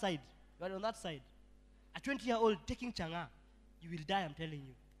you're on that side. You are on that side. A 20-year-old taking changa. You will die, I'm telling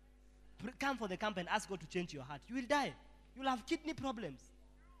you. Come for the camp and ask God to change your heart. You will die. You will have kidney problems.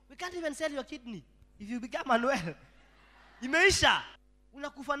 We can't even sell your kidney if you become unwell. Imeisha.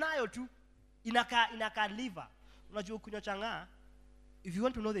 Unakufa nayo tu. Inaka liver. Unajua kunywa changa. If you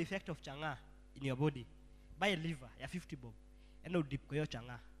want to know the effect of changa in your body, buy a liver ya 50 bob. And no dip kwa hiyo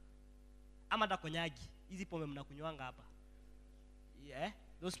changa. Ama da konyagi. Hizi pombe mnakunywanga hapa. Yeah.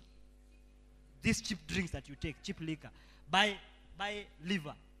 These cheap drinks that you take, cheap liquor. Buy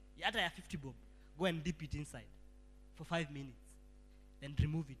liver. Yata ya 50 bob. Go and dip it inside for 5 minutes. Then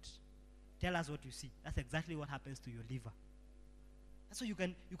remove it. Tell us what you see. That's exactly what happens to your liver. That's why you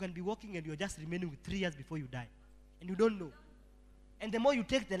can be walking and you're just remaining with 3 years before you die. And you don't know. And the more you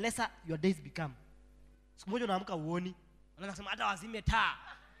take, the lesser your days become. Siku moja unaamka uoni. Unataka kusema hata wazime taa.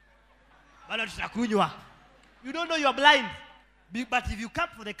 Bado tutakunywa. You don't know you are blind. But if you come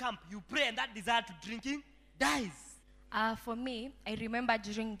for the camp, you pray and that desire to drinking dies. For me, I remember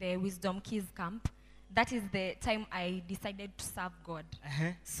during the Wisdom Keys camp, that is the time I decided to serve God.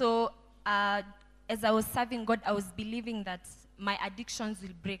 So as I was serving God, I was believing that my addictions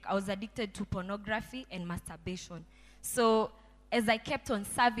will break. I was addicted to pornography and masturbation. So as I kept on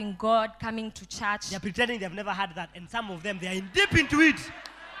serving God, coming to church. They're pretending they've never had that. And some of them, they are deep into it.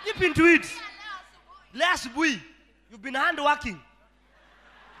 Deep into it. Last week, you've been hand working.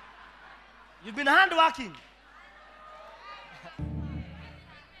 You've been hand working.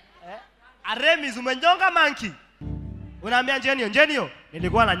 Aremi umenyonga monkey. Unaambia Njenio,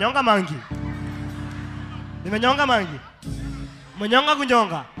 nilikuwa na nyonga monkey. Nimenyonga monkey. Monyonga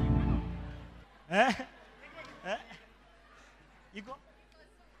kunyonga. Eh? Eh?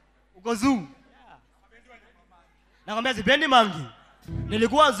 Uko zoo? Yeah. Nakwambia sipendi mangi.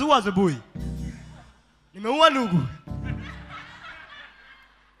 Nilikuwa zoo asubuhi. Nimeua nugu.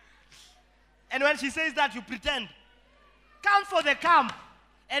 And when she says that, you pretend. Come for the camp,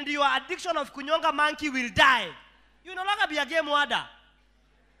 and your addiction of kunyonga monkey will die. You will no longer be a game warder.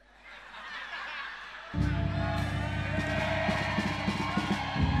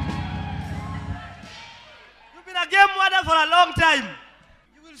 You've been a game warder for a long time.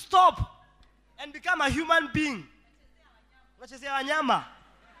 You will stop and become a human being. Unachezea wanyama.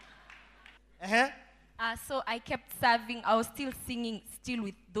 So I kept serving. I was still singing, still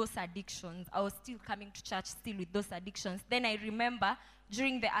with those addictions. I was still coming to church, still with those addictions. Then I remember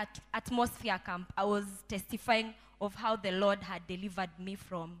during the atmosphere camp, I was testifying of how the Lord had delivered me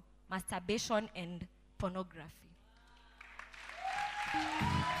from masturbation and pornography.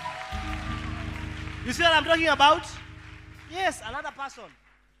 You see what I'm talking about? Yes, another person.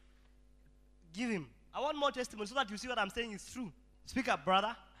 Give him. I want more testimony so that you see what I'm saying is true. Speak up,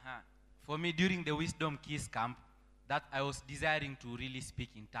 brother. For me, during the Wisdom Keys camp, that I was desiring to really speak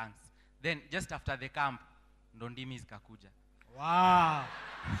in tongues. Then, just after the camp, ndo ndimi zikakuja. Wow.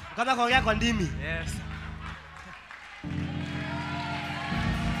 Ukaanza kuongea kwa ndimi. Yes.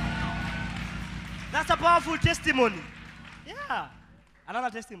 That's a powerful testimony. Yeah.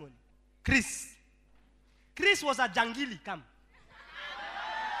 Another testimony. Chris. Chris was a jangili. Come.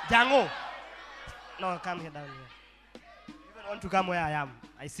 Jango. No, come here down here. You don't want to come where I am.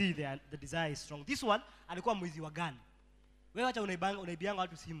 I see the desire is strong. This one, alikuwa mwizi wa gani. Wewe acha unaibianga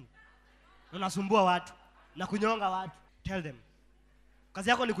watu simu. Unasumbua watu. Na kunyonga watu. Tell them. Kazi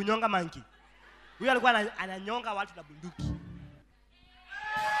yako ni kunyonga monkey. Huyo alikuwa ananyonga watu na bunduki.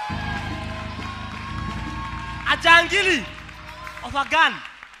 A jangili of a gun.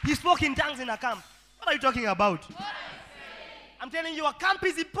 He spoke in tongues in a camp. What are you talking about? I'm telling you, a camp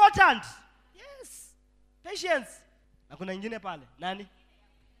is important. Yes. Patience. Na kuna ingine pale. Nani?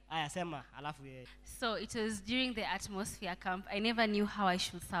 Aya, sema, alafu yeye. So it was during the atmosphere camp. I never knew how I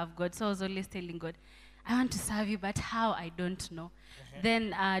should serve God. So I was always telling God, I want to serve you, but how, I don't know.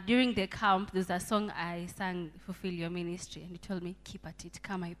 Then during the camp, there's a song I sang, Fulfill Your Ministry. And he told me, keep at it.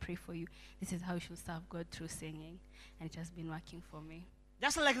 Come, I pray for you. This is how you should serve God, through singing. And it has been working for me.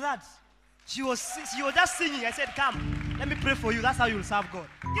 Just like that. She was just singing. I said, come, let me pray for you. That's how you'll serve God.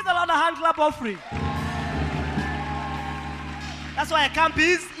 Give the Lord a hand clap offering. That's why a camp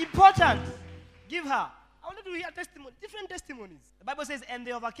is important. Give her. I wanted to hear testimony, different testimonies. The Bible says, and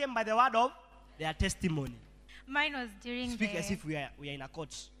they overcame by the word of their testimony. Mine was during Speak as if we are in a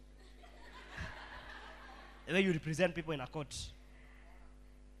court. The way you represent people in a court.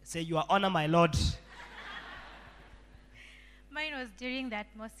 Say, Your Honor, my Lord. Mine was during the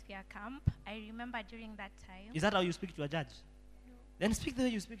atmosphere camp. I remember during that time. Is that how you speak to a judge? No. Then speak the way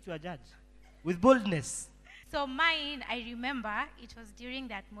you speak to a judge. With boldness. So mine, I remember, it was during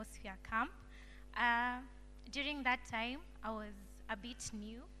the atmosphere camp. During that time, I was a bit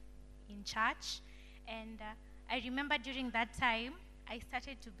new in church. And I remember during that time, I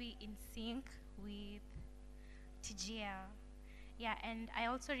started to be in sync with TGL. Yeah, and I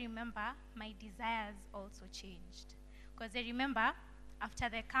also remember my desires also changed. Because I remember, after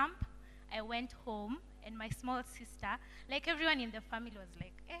the camp, I went home, and my small sister, like everyone in the family was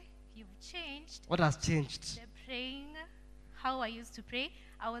like, you've changed. What has changed? The praying, how I used to pray,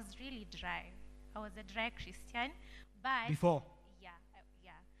 I was really dry. I was a dry Christian. But before? Yeah.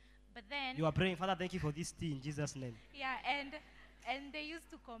 But then... You are praying, Father, thank you for this tea in Jesus' name. Yeah, and they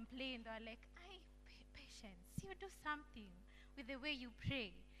used to complain. They were like, patience, you do something with the way you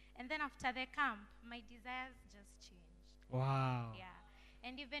pray. And then after the camp, my desires just changed. Wow. Yeah.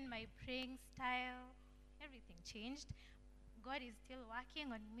 And even my praying style, everything changed. God is still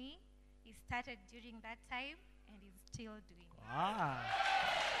working on me. He started during that time, and he's still doing it. Wow.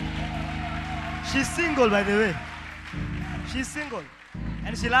 She's single, by the way. She's single.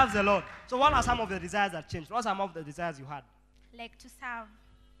 And she loves the Lord. So what are some of the desires that changed? What are some of the desires you had? Like to serve.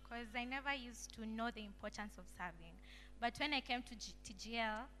 Because I never used to know the importance of serving. But when I came to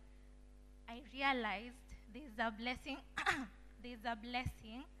TGL, I realized there's a blessing. There's a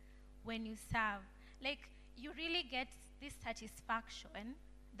blessing when you serve. Like, you really get this satisfaction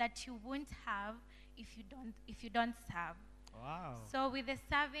that you won't have if you don't serve. Wow. So with the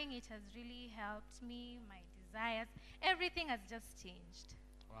serving, it has really helped me, my desires. Everything has just changed.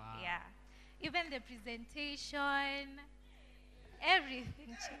 Wow. Yeah. Even the presentation, everything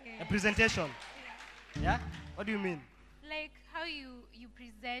changed. A presentation? Yeah? What do you mean? like how you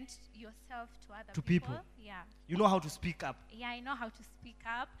present yourself to other To people. Yeah. You know how to speak up. Yeah, I know how to speak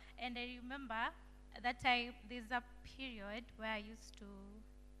up. And I remember at that time, there's a period where I used to,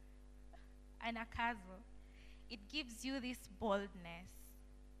 anakazo. It gives you this boldness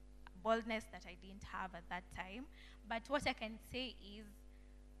that I didn't have at that time. But what I can say is,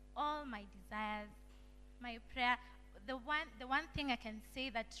 all my desires, my prayer, the one thing I can say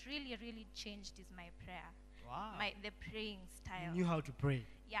that really, really changed is my prayer. Wow. The praying style. You knew how to pray.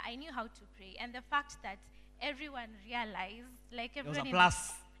 Yeah, I knew how to pray. And the fact that everyone realized, like It was everyone a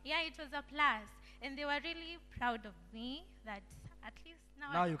plus. yeah, it was a plus. And they were really proud of me that at least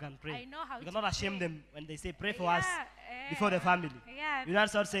Now you can pray. I know how You to cannot shame pray. them when they say pray for us before eh, the family. Yeah. You not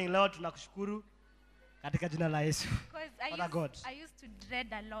start saying, Lord, tunakushukuru katika jina la Yesu. Because Father God. I used to dread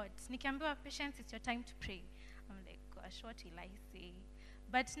a lot. Nikiambiwa, patience, it's your time to pray. I'm like, gosh, what will I say?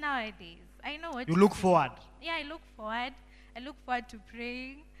 But nowadays, I know what You to look say. forward. Yeah, I look forward. I look forward to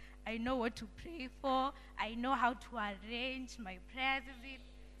praying. I know what to pray for. I know how to arrange my prayers.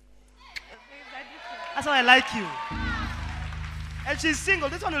 That's why I like you. And she's single.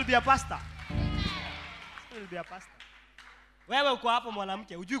 This one will be a pastor. This one will be a pastor. Wewe uko hapo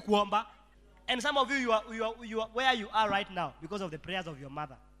mwanamke, hujui kuomba. And some of you, you are where you are right now because of the prayers of your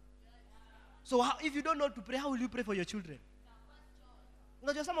mother. So if you don't know to pray, how will you pray for your children?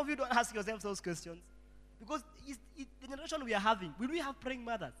 Because some of you don't ask yourselves those questions. Because the generation we are having, will we have praying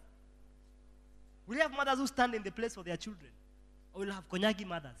mothers? Will we have mothers who stand in the place for their children? Or will we have konyagi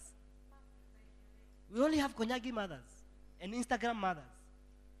mothers? We only have konyagi mothers and Instagram mothers,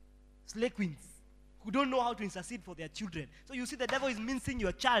 slay queens, who don't know how to intercede for their children. So you see the devil is mincing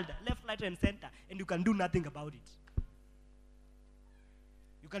your child left, right, and center, and you can do nothing about it.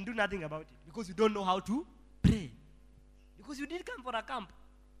 You can do nothing about it because you don't know how to pray. Because you didn't come for a camp.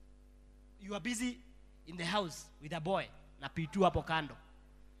 You are busy in the house with a boy, na P2 hapo kando.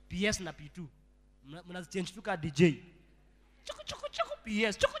 PS na P2. Mnazichange tuka DJ. Chuku chuku chuku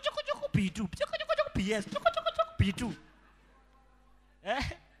PS, chuku chuku chuku P2, chuku chuku chuku PS, chuku chuku chuku P2.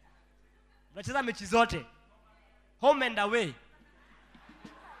 Mnacheza mechi zote. Home and away.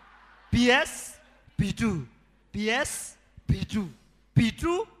 PS, P2. PS, P2.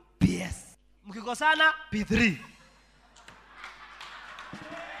 P2, PS. Mkikosana, P3.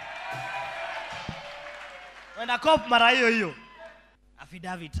 Wenda cop mara hiyo hiyo.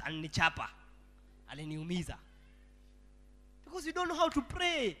 Affidavit alinichapa. Aliniumiza. Because you don't know how to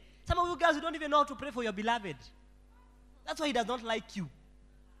pray. Some of you guys, you don't even know how to pray for your beloved. That's why he does not like you.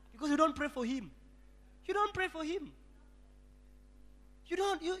 Because you don't pray for him. You don't pray for him.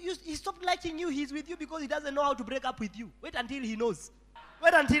 He stopped liking you. He's with you because he doesn't know how to break up with you. Wait until he knows.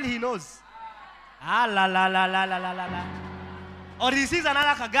 Wait until he knows. Ah, la, la, la, la, la, la, la. Or he sees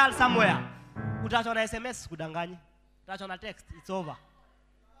another girl somewhere. Utaachwa na SMS kudanganya. Utaachwa na text. It's over.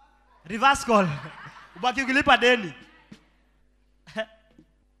 Reverse call. Ubaki ukilipa deni.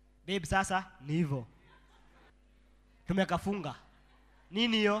 Babe, sasa ni hivyo. Tumekafunga.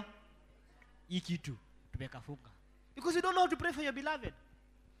 Nini hiyo? Hii kitu tumekafunga. Because you don't know how to pray for your beloved.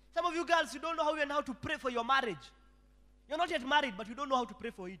 Some of you girls, you don't know how to pray for your marriage. You're not yet married, but you don't know how to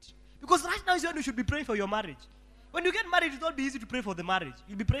pray for it. Because right now is when you should be praying for your marriage. When you get married, it won't be easy to pray for the marriage.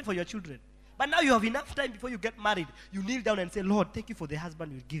 You'll be praying for your children. But now you have enough time before you get married. You kneel down and say, Lord, thank you for the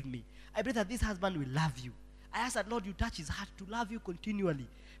husband you give me. I pray that this husband will love you. I ask that, Lord, you touch his heart to love you continually.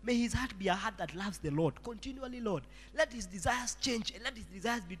 May his heart be a heart that loves the Lord continually, Lord. Let his desires change and let his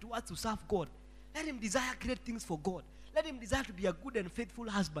desires be towards to serve God. Let him desire great things for God. Let him desire to be a good and faithful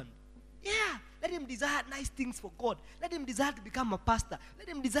husband. Yeah. Let him desire nice things for God. Let him desire to become a pastor. Let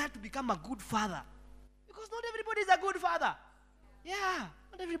him desire to become a good father. Because not everybody is a good father. Yeah.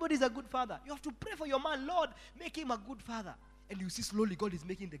 Not everybody is a good father. You have to pray for your man. Lord, make him a good father. And you see slowly God is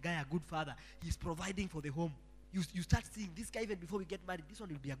making the guy a good father. He's providing for the home. You start seeing this guy even before we get married, this one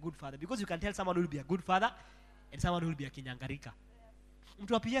will be a good father. Because you can tell someone who will be a good father and someone who will be a kinyangarika.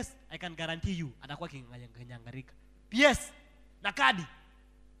 Mtu wa PS, I can guarantee you, atakuwa kinyangarika. PS, na kadi.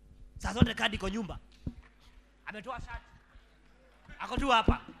 Saa zote kadi kwa nyumba. Ametoa shati. Ako tu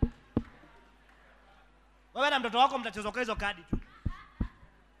hapa. Wewe na mtoto wako mtachezoka hizo kadi tu.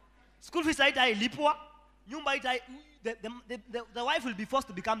 School fees haitailipwa. Nyumba the wife will be forced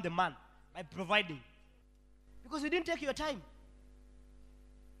to become the man by providing. Because you didn't take your time.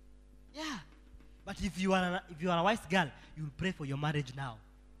 Yeah. But if you are a wise girl, you'll pray for your marriage now.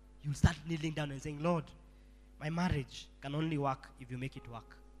 You'll start kneeling down and saying, Lord, my marriage can only work if you make it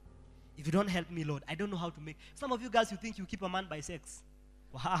work. If you don't help me, Lord, I don't know how to make. Some of you girls, you think you keep a man by sex.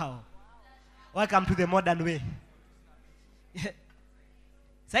 Wow. Welcome to the modern way.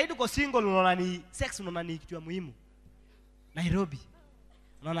 Saidi uko single unaona ni sex unaona ni kitu ya muhimu. Nairobi.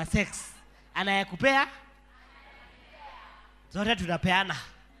 Unaona sex. Anayekupea zote tunapeana.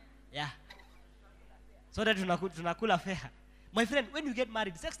 Yeah. Zote tunakula fare. My friend, when you get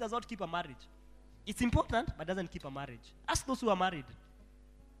married, sex does not keep a marriage. It's important, but doesn't keep a marriage. Ask those who are married.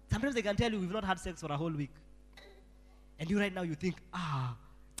 Sometimes they can tell you we've not had sex for a whole week. And you right now you think,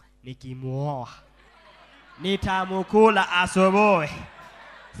 nikimuoa. Nitamukula asubuhi.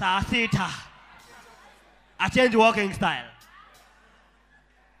 Saa sita. I change walking style.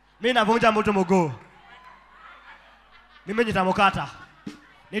 Mimi navunja mtu mguu. Mimi nitamukata.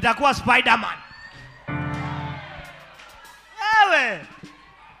 Nitakuwa Spider-Man. Ewe.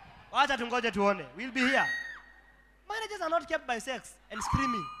 Wacha tungoje tuone. We'll be here. Marriages are not kept by sex and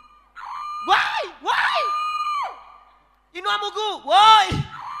screaming. Why? Why? Inua mguu. Why?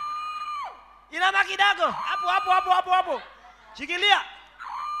 Inama kidogo. Hapo. Shikilia.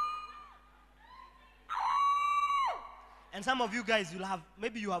 And some of you guys,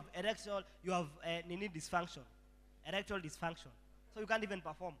 maybe you have erectile dysfunction. So you can't even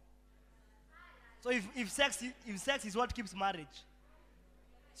perform. So if sex is what keeps marriage,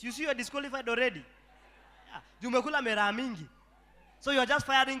 so you see you're disqualified already. Yeah. Umekula mera mingi. So you're just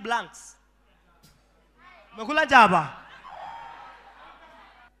firing blanks. Umekula jaba.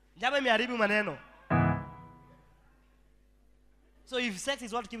 Jaba imeharibu maneno. So if sex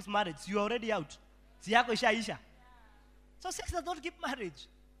is what keeps marriage, you're already out. Si yako ishaisha. So sex does not keep marriage.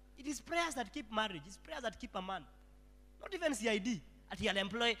 It is prayers that keep marriage. It's prayers that keep a man. Not even CID.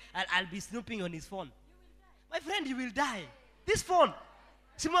 I'll be snooping on his phone. My friend, you will die. This phone.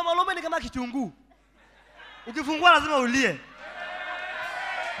 Simu ya mwanaume ni kama kitunguu. Ukifungua lazima ulie.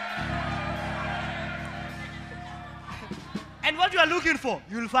 And what you are looking for,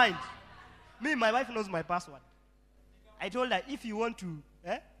 you will find. Me, my wife knows my password. I told her, if you want to,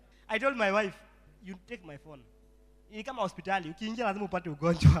 I told my wife, you take my phone. Ni kama hospitali, ukiingia lazima upate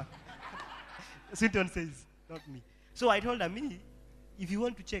ugonjwa. Swinton says, not me. So I told her, me, if you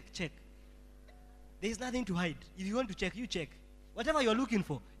want to check. There is nothing to hide. If you want to check, you check. Whatever you're looking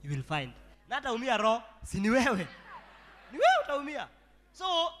for, you will find. Nata umia ro, si ni wewe. Ni wewe utaumia. So,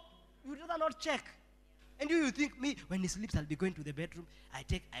 you rather not check. And you think, me, when he sleeps, I'll be going to the bedroom. I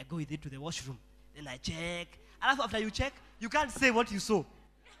go with it to the washroom. Then I check. And after you check, you can't say what you saw.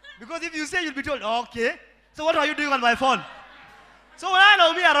 Because if you say, you'll be told, okay. So what are you doing on my phone? So when I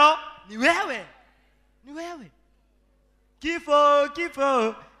know me, ni wewe.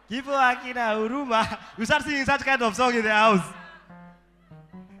 Kifo akina huruma. You start singing such kind of song in the house.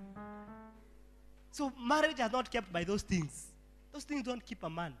 So marriage is not kept by those things. Those things don't keep a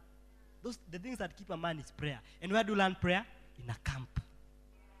man. The things that keep a man is prayer. And where do you learn prayer? In a camp.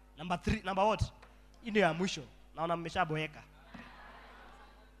 Number what? Ino ya mwisho. Naona mmeshaboeka.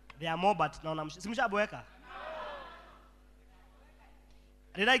 There are more, but naona mmeshaboeka.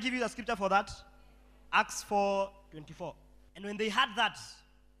 Did I give you the scripture for that? Acts 4:24. And when they had that,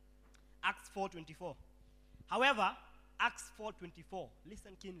 Acts 4:24. However, Acts 4:24,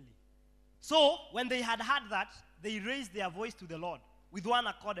 listen keenly. So, when they had heard that, they raised their voice to the Lord with one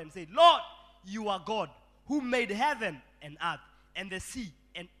accord and said, Lord, you are God, who made heaven and earth, and the sea,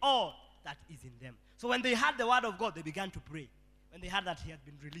 and all that is in them. So when they heard the word of God, they began to pray. When they heard that he had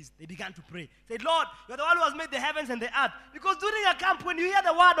been released, they began to pray. Said, Lord, you're the one who has made the heavens and the earth. Because during a camp, when you hear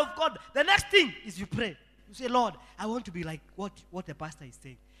the word of God, the next thing is you pray. You say, Lord, I want to be like what the pastor is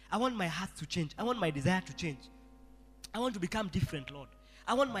saying. I want my heart to change. I want my desire to change. I want to become different, Lord.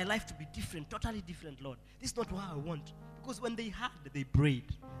 I want my life to be different, totally different, Lord. This is not what I want. Because when they heard, they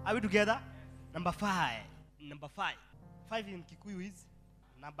prayed. Are we together? Number 5. 5 in Kikuyu is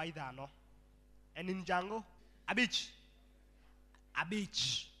Nabaidano. And in Django, Abich.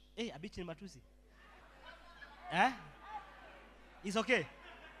 Hey, Abich in Matusi. It's okay.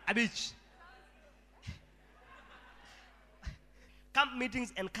 Abich. Camp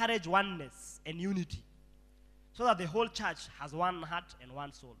meetings encourage oneness and unity so that the whole church has one heart and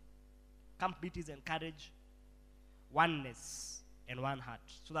one soul. Camp meetings encourage oneness and one heart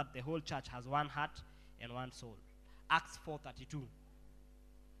so that the whole church has one heart and one soul. Acts 4:32.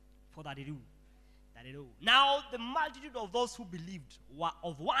 4:32. Now the multitude of those who believed were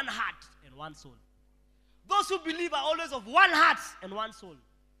of one heart and one soul. Those who believe are always of one heart and one soul.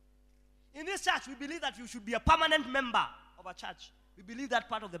 In this church, we believe that you should be a permanent member of a church. We believe that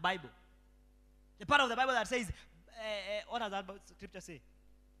part of the Bible. The part of the Bible that says, what does that scripture say?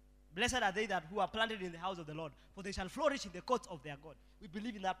 Blessed are they who are planted in the house of the Lord, for they shall flourish in the courts of their God. We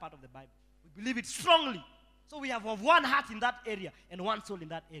believe in that part of the Bible. We believe it strongly. So we have of one heart in that area and one soul in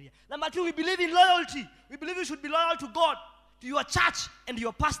that area. Number 2, we believe in loyalty. We believe you should be loyal to God, to your church, and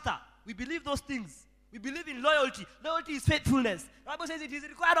your pastor. We believe those things. We believe in loyalty. Loyalty is faithfulness. The Bible says it is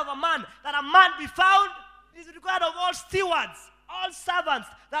required of a man that a man be found. It is required of all stewards, all servants,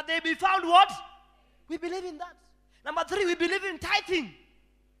 that they be found what? We believe in that. Number 3, we believe in tithing.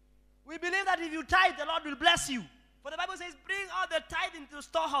 We believe that if you tithe, the Lord will bless you. For the Bible says, bring all the tithe into the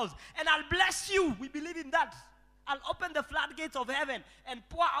storehouse, and I'll bless you. We believe in that. I'll open the floodgates of heaven and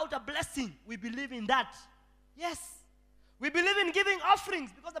pour out a blessing. We believe in that. Yes. We believe in giving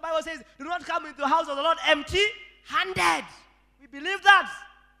offerings, because the Bible says, do not come into the house of the Lord empty-handed. We believe that.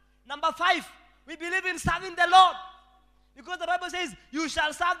 Number 5, we believe in serving the Lord, because the Bible says, you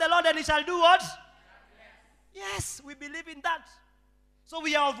shall serve the Lord and he shall do what? Yes, we believe in that. So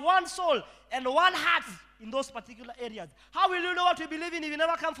we are of one soul and one heart in those particular areas. How will you know what we believe in if you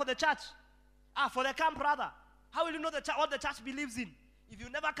never come for the church? For the camp rather. How will you know what the church believes in if you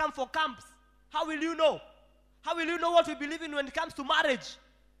never come for camps? How will you know? How will you know what we believe in when it comes to marriage?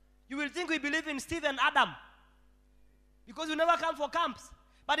 You will think we believe in Steve and Adam because you never come for camps.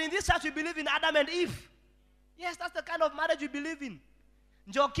 But in this church we believe in Adam and Eve. Yes, that's the kind of marriage we believe in.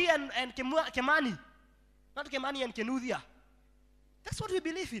 Njoki and Kemani. Not Kemani and Kenuthia. That's what we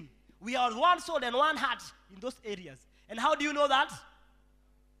believe in. We are one soul and one heart in those areas. And how do you know that?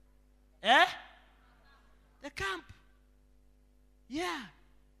 The camp. Yeah.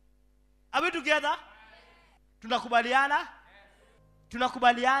 Are we together? Tunakubaliana?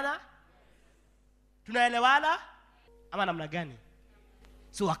 Tunakubaliana? Tunaelewana? Ama namna gani?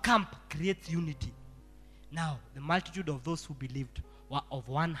 So a camp creates unity. Now, the multitude of those who believed were of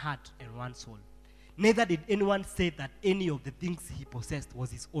one heart and one soul. Neither did anyone say that any of the things he possessed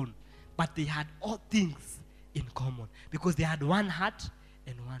was his own, but they had all things in common, because they had one heart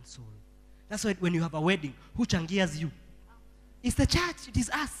and one soul. That's why when you have a wedding, who changias you? It's the church, it is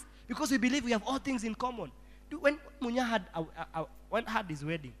us, because we believe we have all things in common. When Munya had his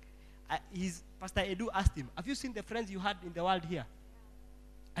wedding, Pastor Edu asked him, have you seen the friends you had in the world here?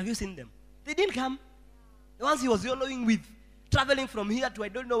 Have you seen them? They didn't come. The ones he was YOLOing with, traveling from here to I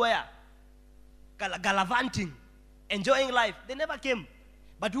don't know where, gallivanting, enjoying life. They never came.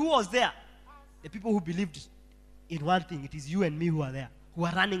 But who was there? The people who believed in one thing. It is you and me who are there, who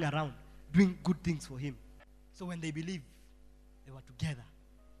are running around, doing good things for him. So when they believed, they were together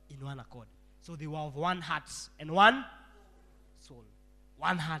in one accord. So they were of one heart and one soul.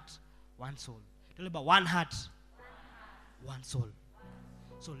 One heart, one soul. Tell about one heart, one soul.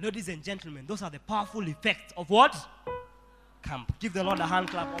 So ladies and gentlemen, those are the powerful effects of what? Camp. Give the Lord a hand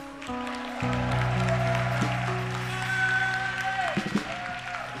clap.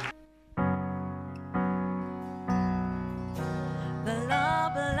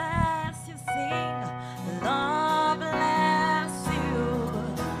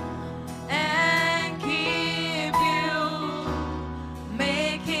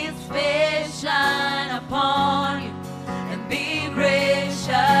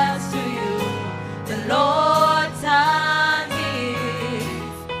 Lord turn his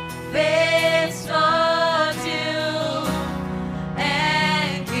face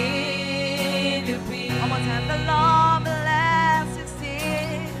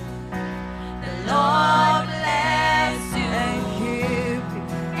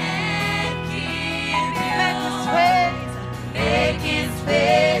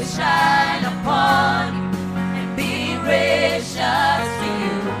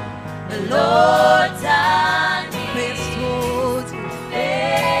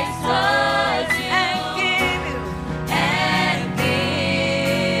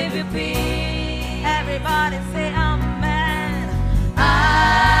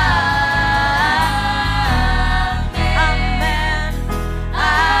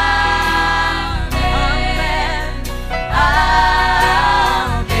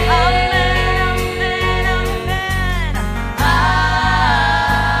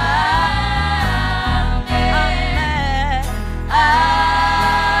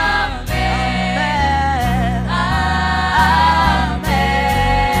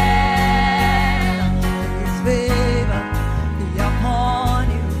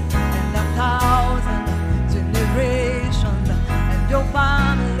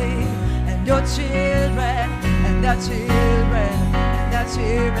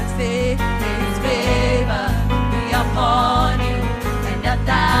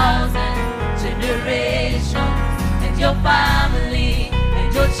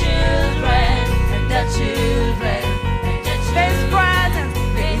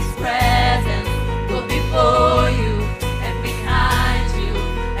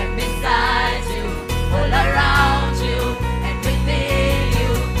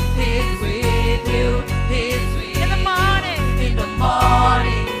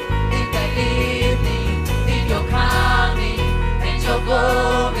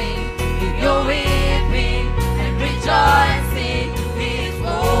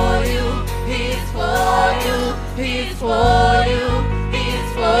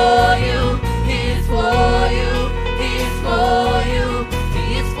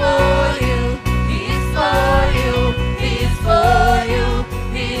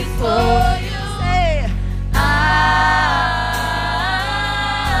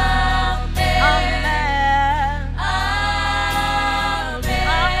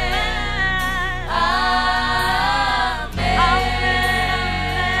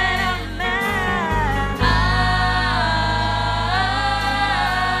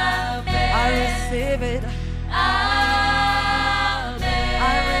give it. I